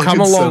weird We've fucking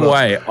come a long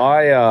setup.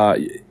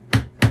 way.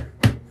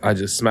 I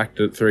just smacked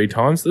it 3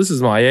 times. This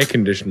is my air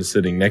conditioner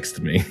sitting next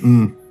to me.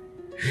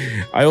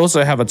 I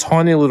also have a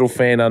tiny little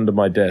fan under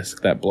my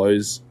desk that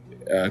blows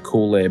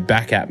cool air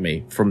back at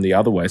me from the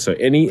other way. So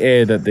any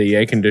air that the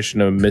air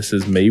conditioner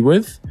misses me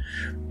with,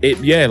 like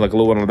a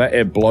little one like that,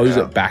 it blows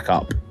it back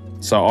up.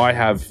 So I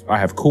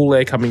have cool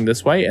air coming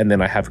this way, and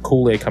then I have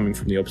cool air coming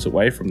from the opposite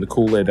way from the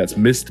cool air that's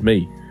missed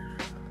me.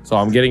 So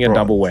I'm getting a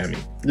double whammy.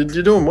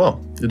 You're doing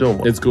well. You're doing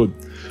well. It's good.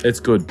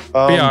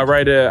 But yeah, I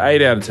rate it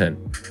 8 out of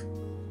 10.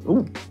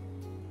 Ooh.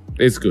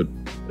 It's good.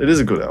 It is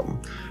a good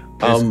album.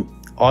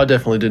 I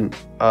definitely didn't.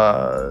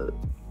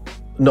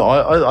 No,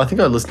 I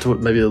think I listened to it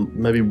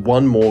maybe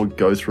one more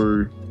go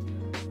through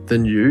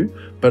than you,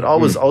 but I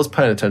was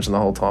paying attention the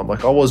whole time.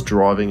 Like I was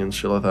driving and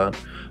shit like that.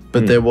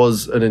 But there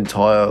was an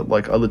entire,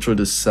 like, I literally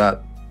just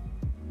sat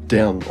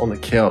down on the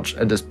couch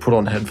and just put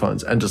on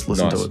headphones and just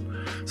listened to it.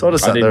 So I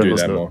just sat there and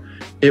listened to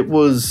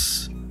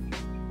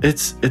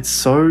it. It's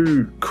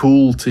so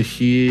cool to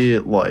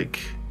hear,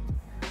 like,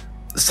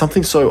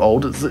 something so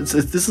old. This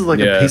is like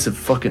a piece of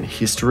fucking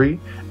history.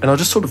 And I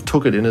just sort of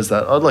took it in as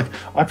that.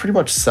 I pretty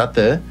much sat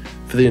there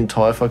for the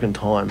entire fucking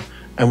time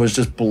and was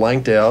just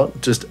blanked out,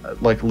 just,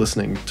 like,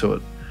 listening to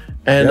it.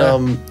 And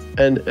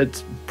and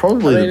it's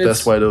probably the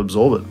best way to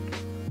absorb it.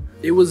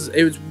 It was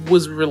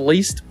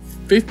released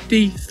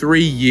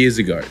 53 years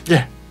ago.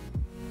 Yeah.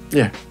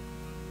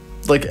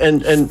 Like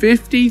and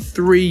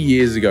 53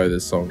 years ago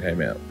this song came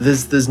out.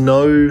 There's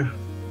no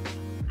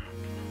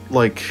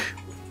like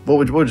what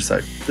would you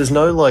say? There's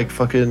no like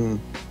fucking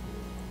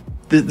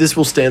this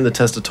will stand the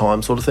test of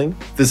time sort of thing.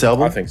 This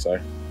album. I think so.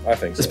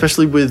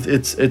 Especially with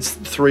its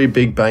 3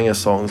 big banger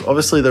songs.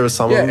 Obviously there are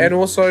some of them. And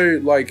also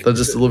like they're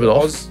just a little bit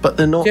off, but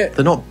they're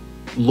not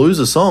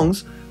loser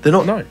songs. They're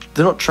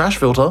not trash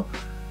filter.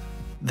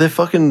 They're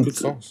fucking good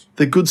songs.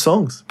 They're good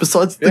songs.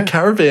 Besides the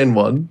Caravan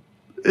one,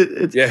 but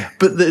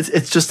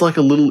it's just like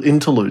a little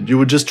interlude. You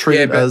would just treat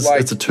it as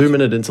like, it's a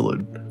 2-minute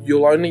interlude.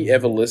 You'll only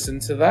ever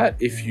listen to that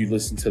if you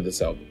listen to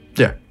this album.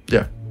 Yeah.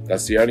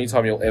 That's the only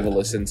time you'll ever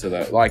listen to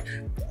that. Like,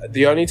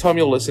 the only time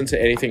you'll listen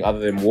to anything other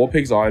than War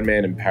Pigs, Iron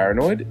Man, and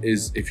Paranoid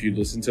is if you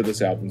listen to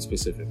this album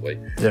specifically.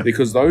 Yeah.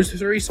 Because those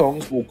 3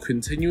 songs will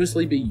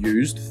continuously be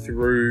used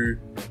through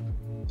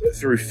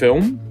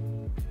film.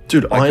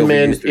 Dude, like Iron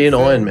Man in film.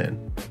 Iron Man.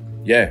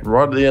 Yeah.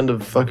 Right at the end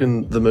of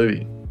fucking the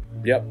movie.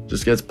 Yep.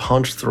 Just gets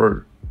punched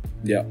through.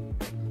 Yep.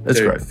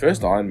 That's great.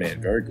 First Iron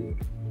Man, very good.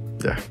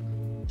 Yeah.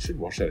 Should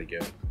watch that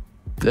again.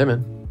 Yeah,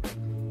 man.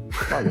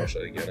 Might watch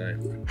that again, eh?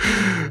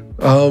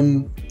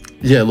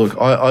 Yeah, look,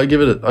 I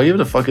give it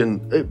a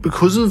fucking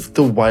because of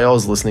the way I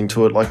was listening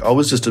to it, like I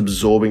was just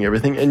absorbing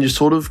everything, and you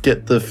sort of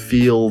get the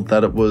feel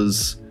that it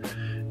was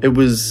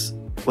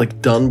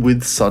like done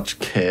with such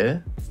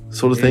care.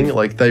 Sort of thing.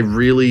 Like they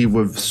really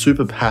were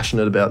super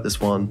passionate about this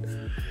one.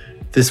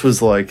 This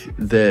was like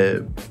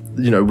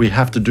we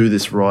have to do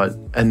this right,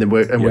 and then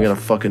we're gonna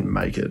fucking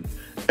make it.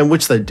 And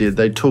which they did.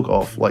 They took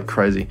off like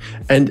crazy.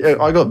 And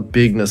I got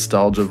big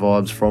nostalgia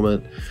vibes from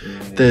it.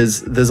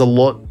 There's a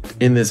lot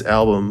in this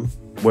album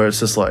where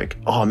it's just like,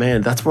 oh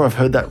man, that's where I've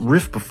heard that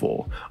riff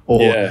before.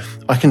 Or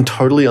I can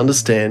totally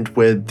understand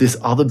where this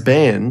other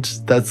band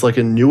that's like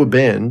a newer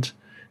band,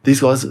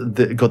 these guys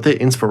got their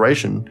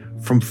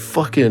inspiration from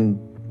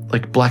fucking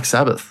like Black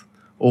Sabbath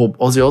or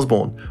Ozzy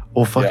Osbourne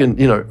or fucking,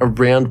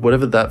 around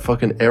whatever that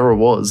fucking era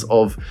was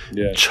of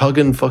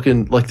chugging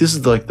fucking, like this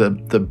is like the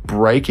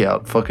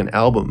breakout fucking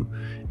album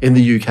in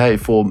the UK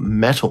for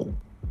metal.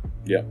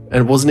 Yeah. And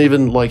it wasn't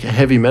even like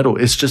heavy metal.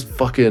 It's just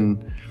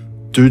fucking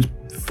dudes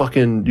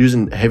fucking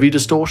using heavy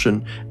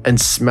distortion and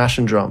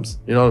smashing drums.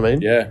 You know what I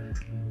mean? Yeah.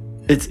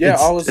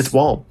 It's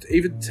wild.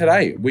 Even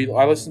today,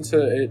 I listened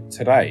to it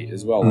today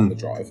as well on the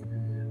drive.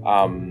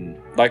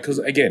 Because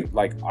again,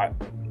 like I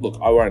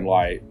won't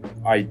lie,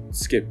 I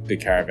skip the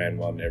Caravan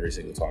one every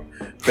single time.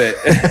 But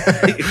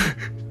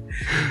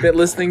but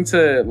listening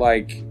to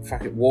like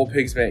fucking War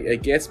Pigs, man,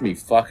 it gets me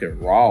fucking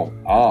riled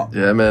up.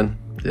 Yeah, man.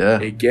 Yeah.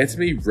 It gets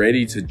me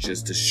ready to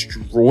just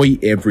destroy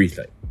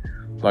everything.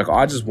 Like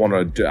I just want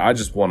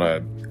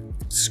to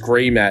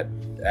scream at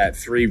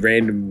 3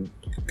 random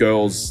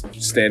girls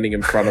standing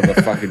in front of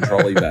a fucking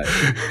trolley bag.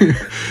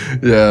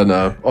 Yeah,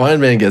 no.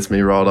 Iron Man gets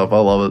me riled up. I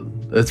love it.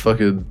 It's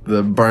fucking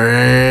the brown.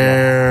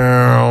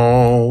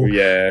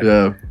 Yeah.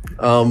 Yeah.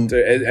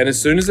 Dude, and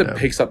as soon as it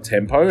picks up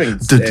tempo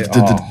and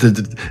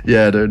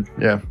yeah, dude,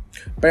 yeah.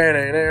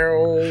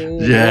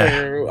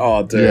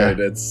 Oh, dude,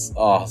 it's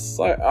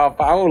so.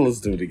 I want to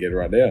listen to it again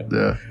right now.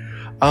 Yeah,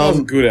 that was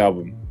a good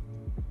album.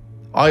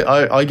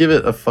 I give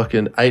it a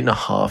fucking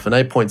 8.5, an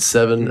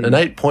 8.7, an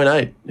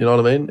 8.8. You know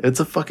what I mean? It's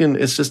a fucking.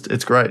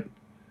 It's great.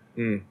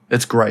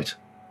 It's great.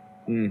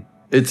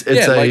 It's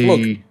it's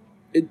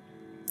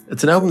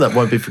an album that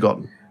won't be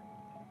forgotten.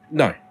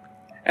 No.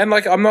 And,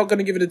 like, I'm not going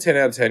to give it a 10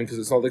 out of 10 because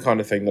it's not the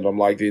kind of thing that I'm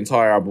like, the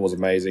entire album was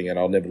amazing and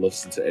I'll never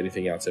listen to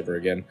anything else ever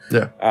again.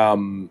 Yeah.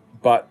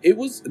 But it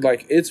was,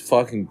 like, it's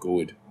fucking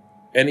good.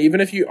 And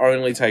even if you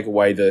only take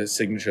away the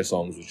signature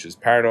songs, which is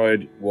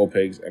Paranoid, War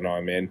Pigs, and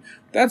Iron Man,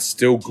 that's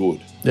still good.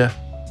 Yeah.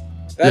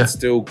 That's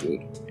still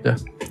good. Yeah.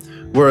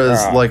 Whereas,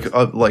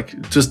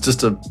 just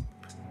to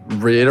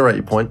reiterate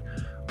your point,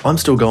 I'm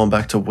still going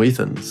back to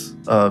Weathen's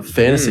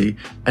Fantasy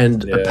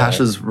and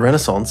Apasha's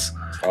Renaissance.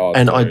 Oh,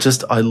 and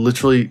dude. I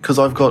literally, because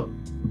I've got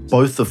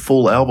both the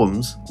full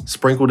albums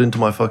sprinkled into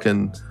my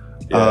fucking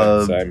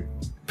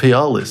PR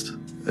list.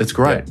 It's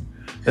great. Yeah.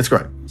 It's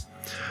great.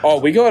 Oh,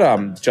 we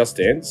got Just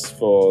Dance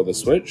for the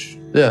Switch.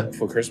 Yeah.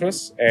 For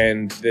Christmas,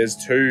 and there's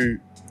 2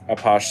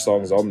 Apache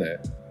songs on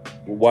there.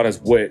 One is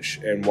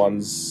Witch and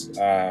one's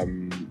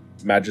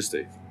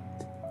Majesty.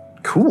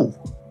 Cool.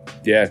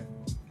 Yeah.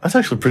 That's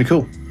actually pretty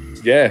cool.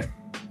 Yeah.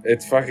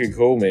 It's fucking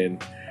cool, man.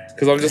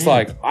 Because I'm just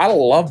like, I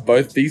love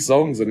both these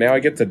songs, and now I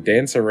get to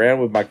dance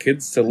around with my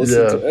kids to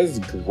listen to. This is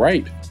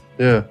great.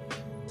 Yeah.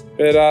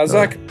 But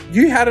Zach,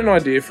 you had an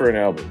idea for an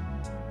album.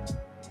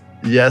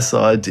 Yes,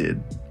 I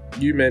did.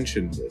 You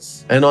mentioned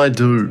this. And I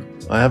do.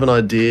 I have an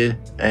idea,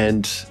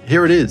 and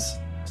here it is.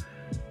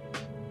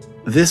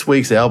 This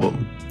week's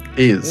album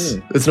is,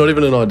 it's not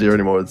even an idea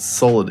anymore, it's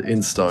solid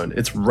in stone.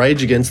 It's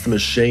Rage Against the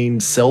Machine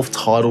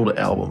self-titled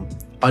album.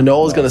 I know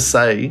I was going to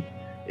say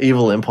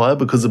Evil Empire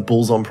because of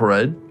Bulls on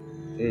Parade.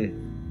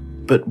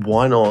 But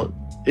why not?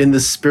 In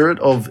the spirit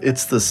of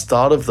it's the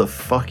start of the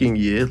fucking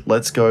year,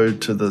 let's go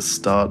to the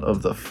start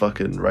of the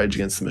fucking Rage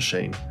Against the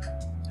Machine.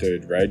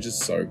 Dude, Rage is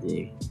so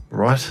good.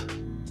 Right?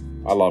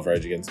 I love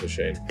Rage Against the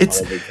Machine. I'm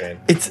a big fan.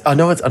 I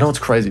know it's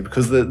crazy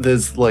because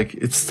there's like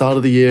it's start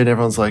of the year and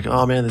everyone's like,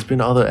 oh man, there's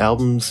been other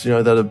albums,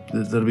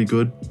 that'll be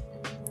good.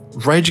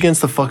 Rage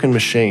Against the fucking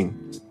Machine.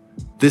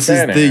 This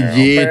is the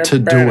year to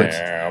do it.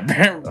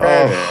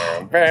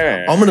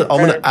 I'm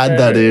gonna add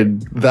that in.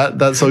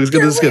 That song is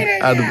gonna just get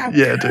added.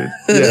 Yeah, dude.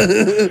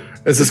 Yeah,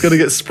 it's just gonna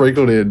get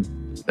sprinkled in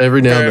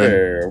every now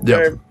and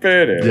then.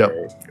 Yep.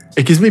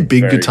 It gives me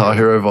big Guitar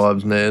Hero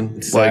vibes,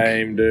 man.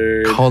 Same,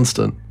 dude.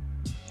 Constant.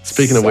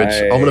 Speaking of which,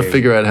 I'm gonna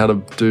figure out how to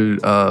do.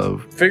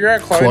 Figure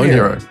out Clone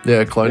Hero.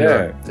 Yeah, Clone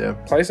Hero. Yeah.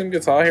 Play some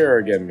Guitar Hero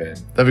again, man.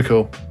 That'd be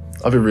cool.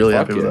 I'd be really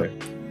happy with that.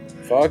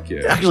 Fuck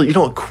yeah. Actually, you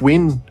know what?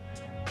 Quinn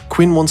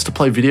wants to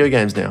play video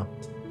games now.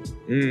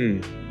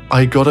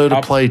 I got her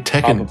to play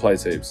Tekken. Play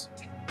heaps.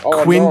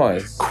 Oh,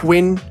 nice.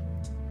 Quinn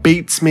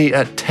beats me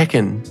at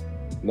Tekken.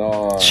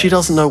 Nice. She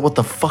doesn't know what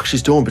the fuck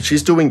she's doing, but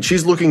she's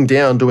looking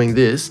down doing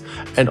this,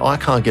 and I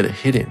can't get a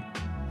hit in.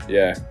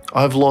 Yeah.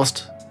 I've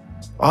lost.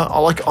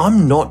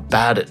 I'm not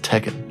bad at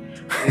Tekken.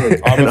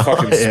 I'm a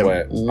fucking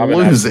sweat.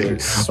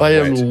 I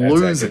am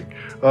losing.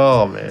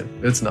 Oh man,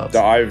 it's nuts.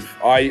 I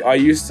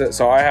used to.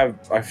 So I have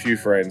a few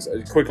friends.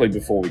 Quickly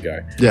before we go,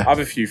 I have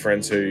a few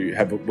friends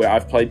where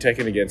I've played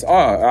Tekken against.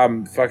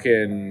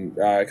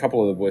 A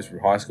couple of the boys from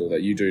high school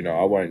that you do know.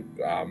 I won't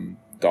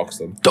dox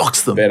them.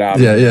 But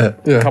yeah.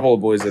 A couple of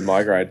boys in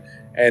my grade,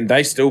 and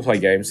they still play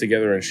games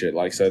together and shit.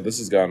 Like, so this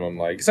is going on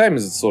like same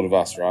as it's sort of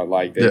us, right?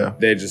 Like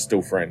they're just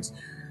still friends.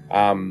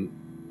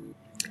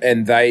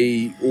 And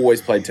they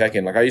always played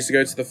Tekken. Like, I used to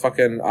go to the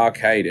fucking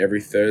arcade every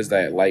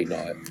Thursday at late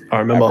night. I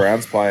remember. At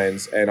Browns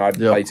Plains, and I'd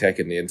play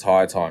Tekken the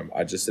entire time.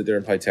 I'd just sit there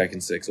and play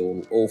Tekken 6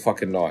 all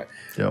fucking night.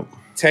 Yep.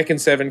 Tekken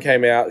 7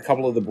 came out. A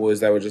couple of the boys,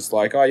 they were just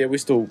like, oh, yeah, we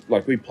still,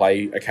 like, we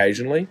play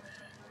occasionally.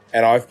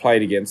 And I've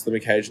played against them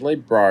occasionally.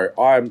 Bro,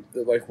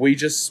 we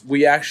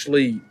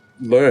actually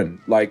learn,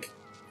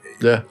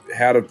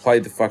 how to play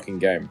the fucking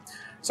game.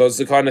 So it's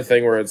the kind of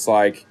thing where it's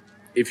like,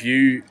 if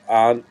you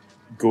aren't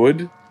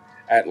good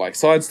at like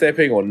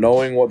sidestepping or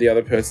knowing what the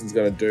other person's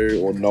going to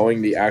do or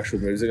knowing the actual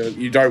moves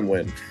you don't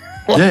win.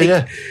 I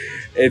know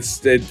 10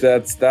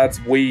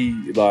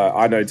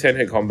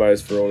 hit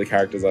combos for all the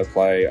characters I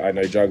play. I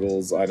know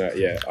juggles. I know,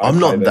 I'm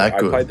not that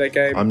good. I played that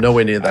game. I'm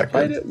nowhere near that good.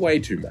 I played it way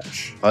too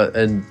much.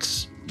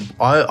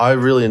 I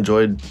really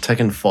enjoyed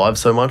Tekken 5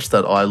 so much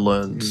that I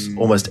learned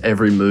almost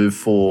every move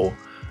for,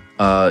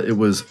 it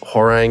was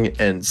Horang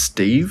and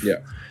Steve.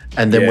 Yeah.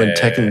 And then when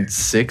Tekken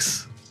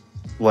 6...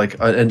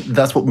 and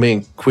that's what me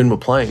and Quinn were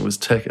playing was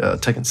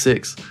Tekken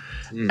 6.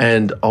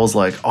 And I was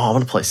like, I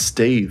want to play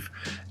Steve.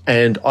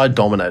 And I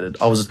dominated.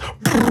 I was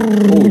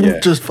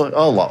just, I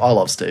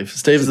love Steve.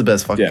 Steve is the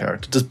best fucking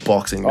character. Just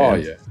boxing, man. Oh,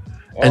 yeah.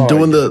 And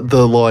doing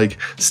the like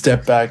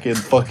step back and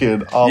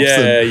fucking ups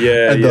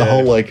and the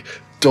whole like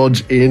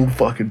dodge in,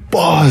 fucking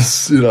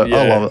boss. You know,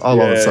 I love it. I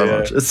love it so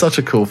much. It's such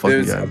a cool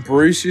fucking game.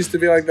 Bruce used to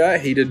be like that.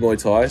 He did Muay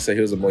Thai, so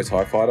he was a Muay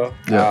Thai fighter.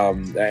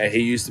 Yeah. He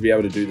used to be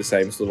able to do the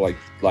same sort of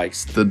like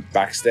the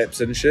back steps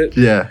and shit.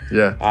 Yeah.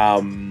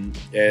 And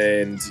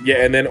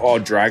then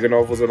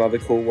Dragunov was another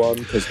cool one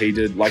because he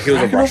did he was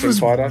a Russian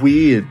fighter.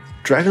 Weird.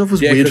 Dragunov was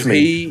weird for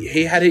me.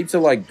 He had heaps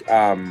of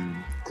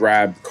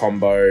grab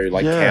combo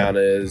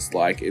counters,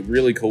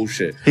 really cool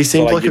shit. He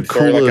seemed like a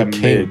cooler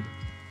king. Mid.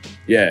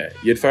 Yeah,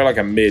 you'd throw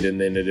a mid and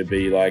then it'd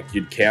be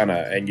you'd counter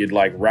and you'd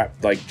wrap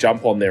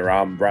jump on their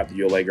arm, wrap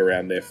your leg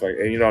around their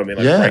and you know what I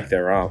mean, break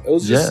their arm. It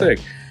was just sick.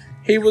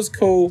 He was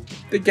cool.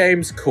 The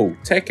game's cool.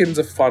 Tekken's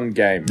a fun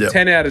game. Yep.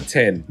 10 out of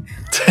 10.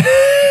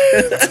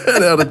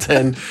 10 out of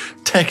 10.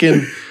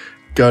 Tekken,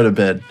 go to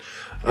bed.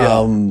 I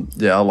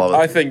love it.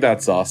 I think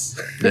that's us.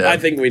 Yeah. I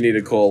think we need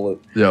to call it.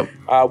 Yep.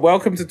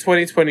 Welcome to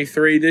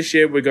 2023. This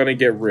year we're going to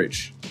get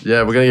rich.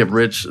 Yeah, we're going to get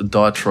rich,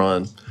 die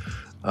trying.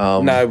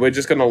 No, we're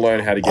just going to learn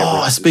how to get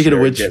rich. Speaking of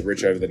which, get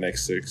rich over the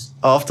next 6.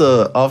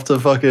 After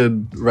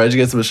fucking Rage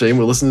Against the Machine,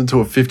 we're listening to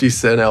a 50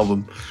 Cent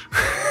album.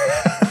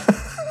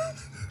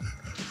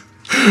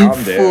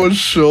 I'm down. For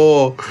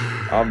sure.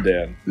 I'm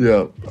down.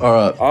 Yeah. All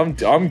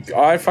right.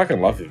 I fucking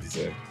love 50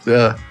 Cent.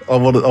 Yeah. I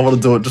want to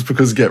do it just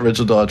because get rich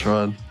or die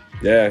trying.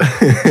 Yeah.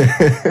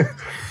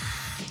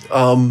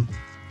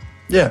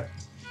 Yeah.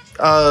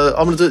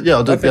 I'm gonna do. Yeah,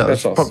 I'll do.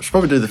 Should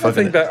probably do the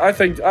fucking. I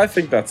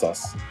think that's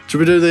us. Should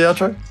we do the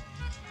outro?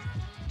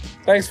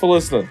 Thanks for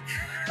listening.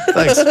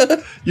 Thanks.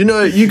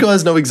 You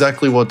guys know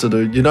exactly what to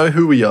do. You know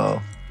who we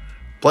are.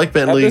 Blake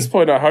Bentley. At this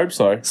point, I hope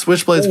so.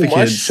 Switchblades for Kids.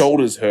 My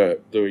shoulders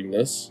hurt doing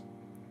this.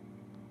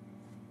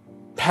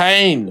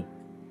 Pain.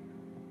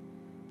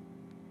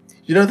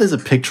 There's a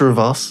picture of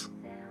us,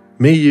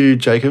 me, you,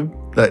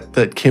 Jacob,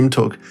 that Kim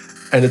took,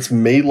 and it's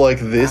me like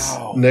this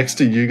next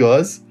to you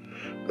guys.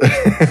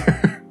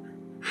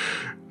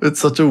 It's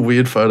such a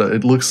weird photo.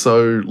 It looks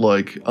so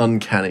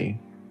uncanny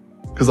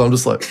because I'm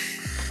just like.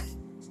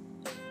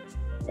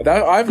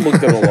 I've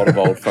looked at a lot of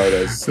old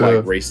photos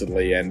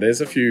recently, and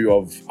there's a few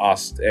of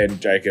us and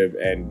Jacob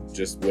and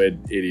just we're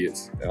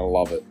idiots, and I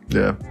love it.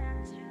 Yeah.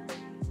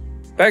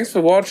 Thanks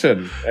for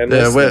watching. And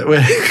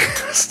we're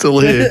still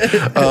here.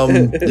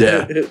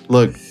 Yeah.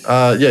 Look.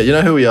 You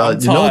know who we are.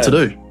 You know what to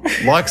do.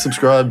 Like,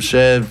 subscribe,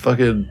 share.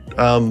 Fucking.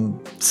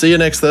 See you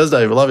next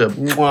Thursday. We love you.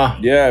 Mwah.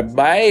 Yeah.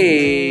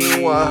 Bye.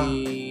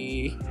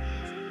 Mwah.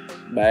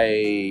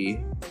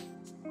 Bye.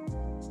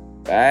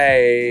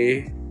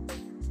 Bye.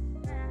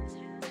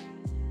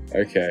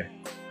 Okay.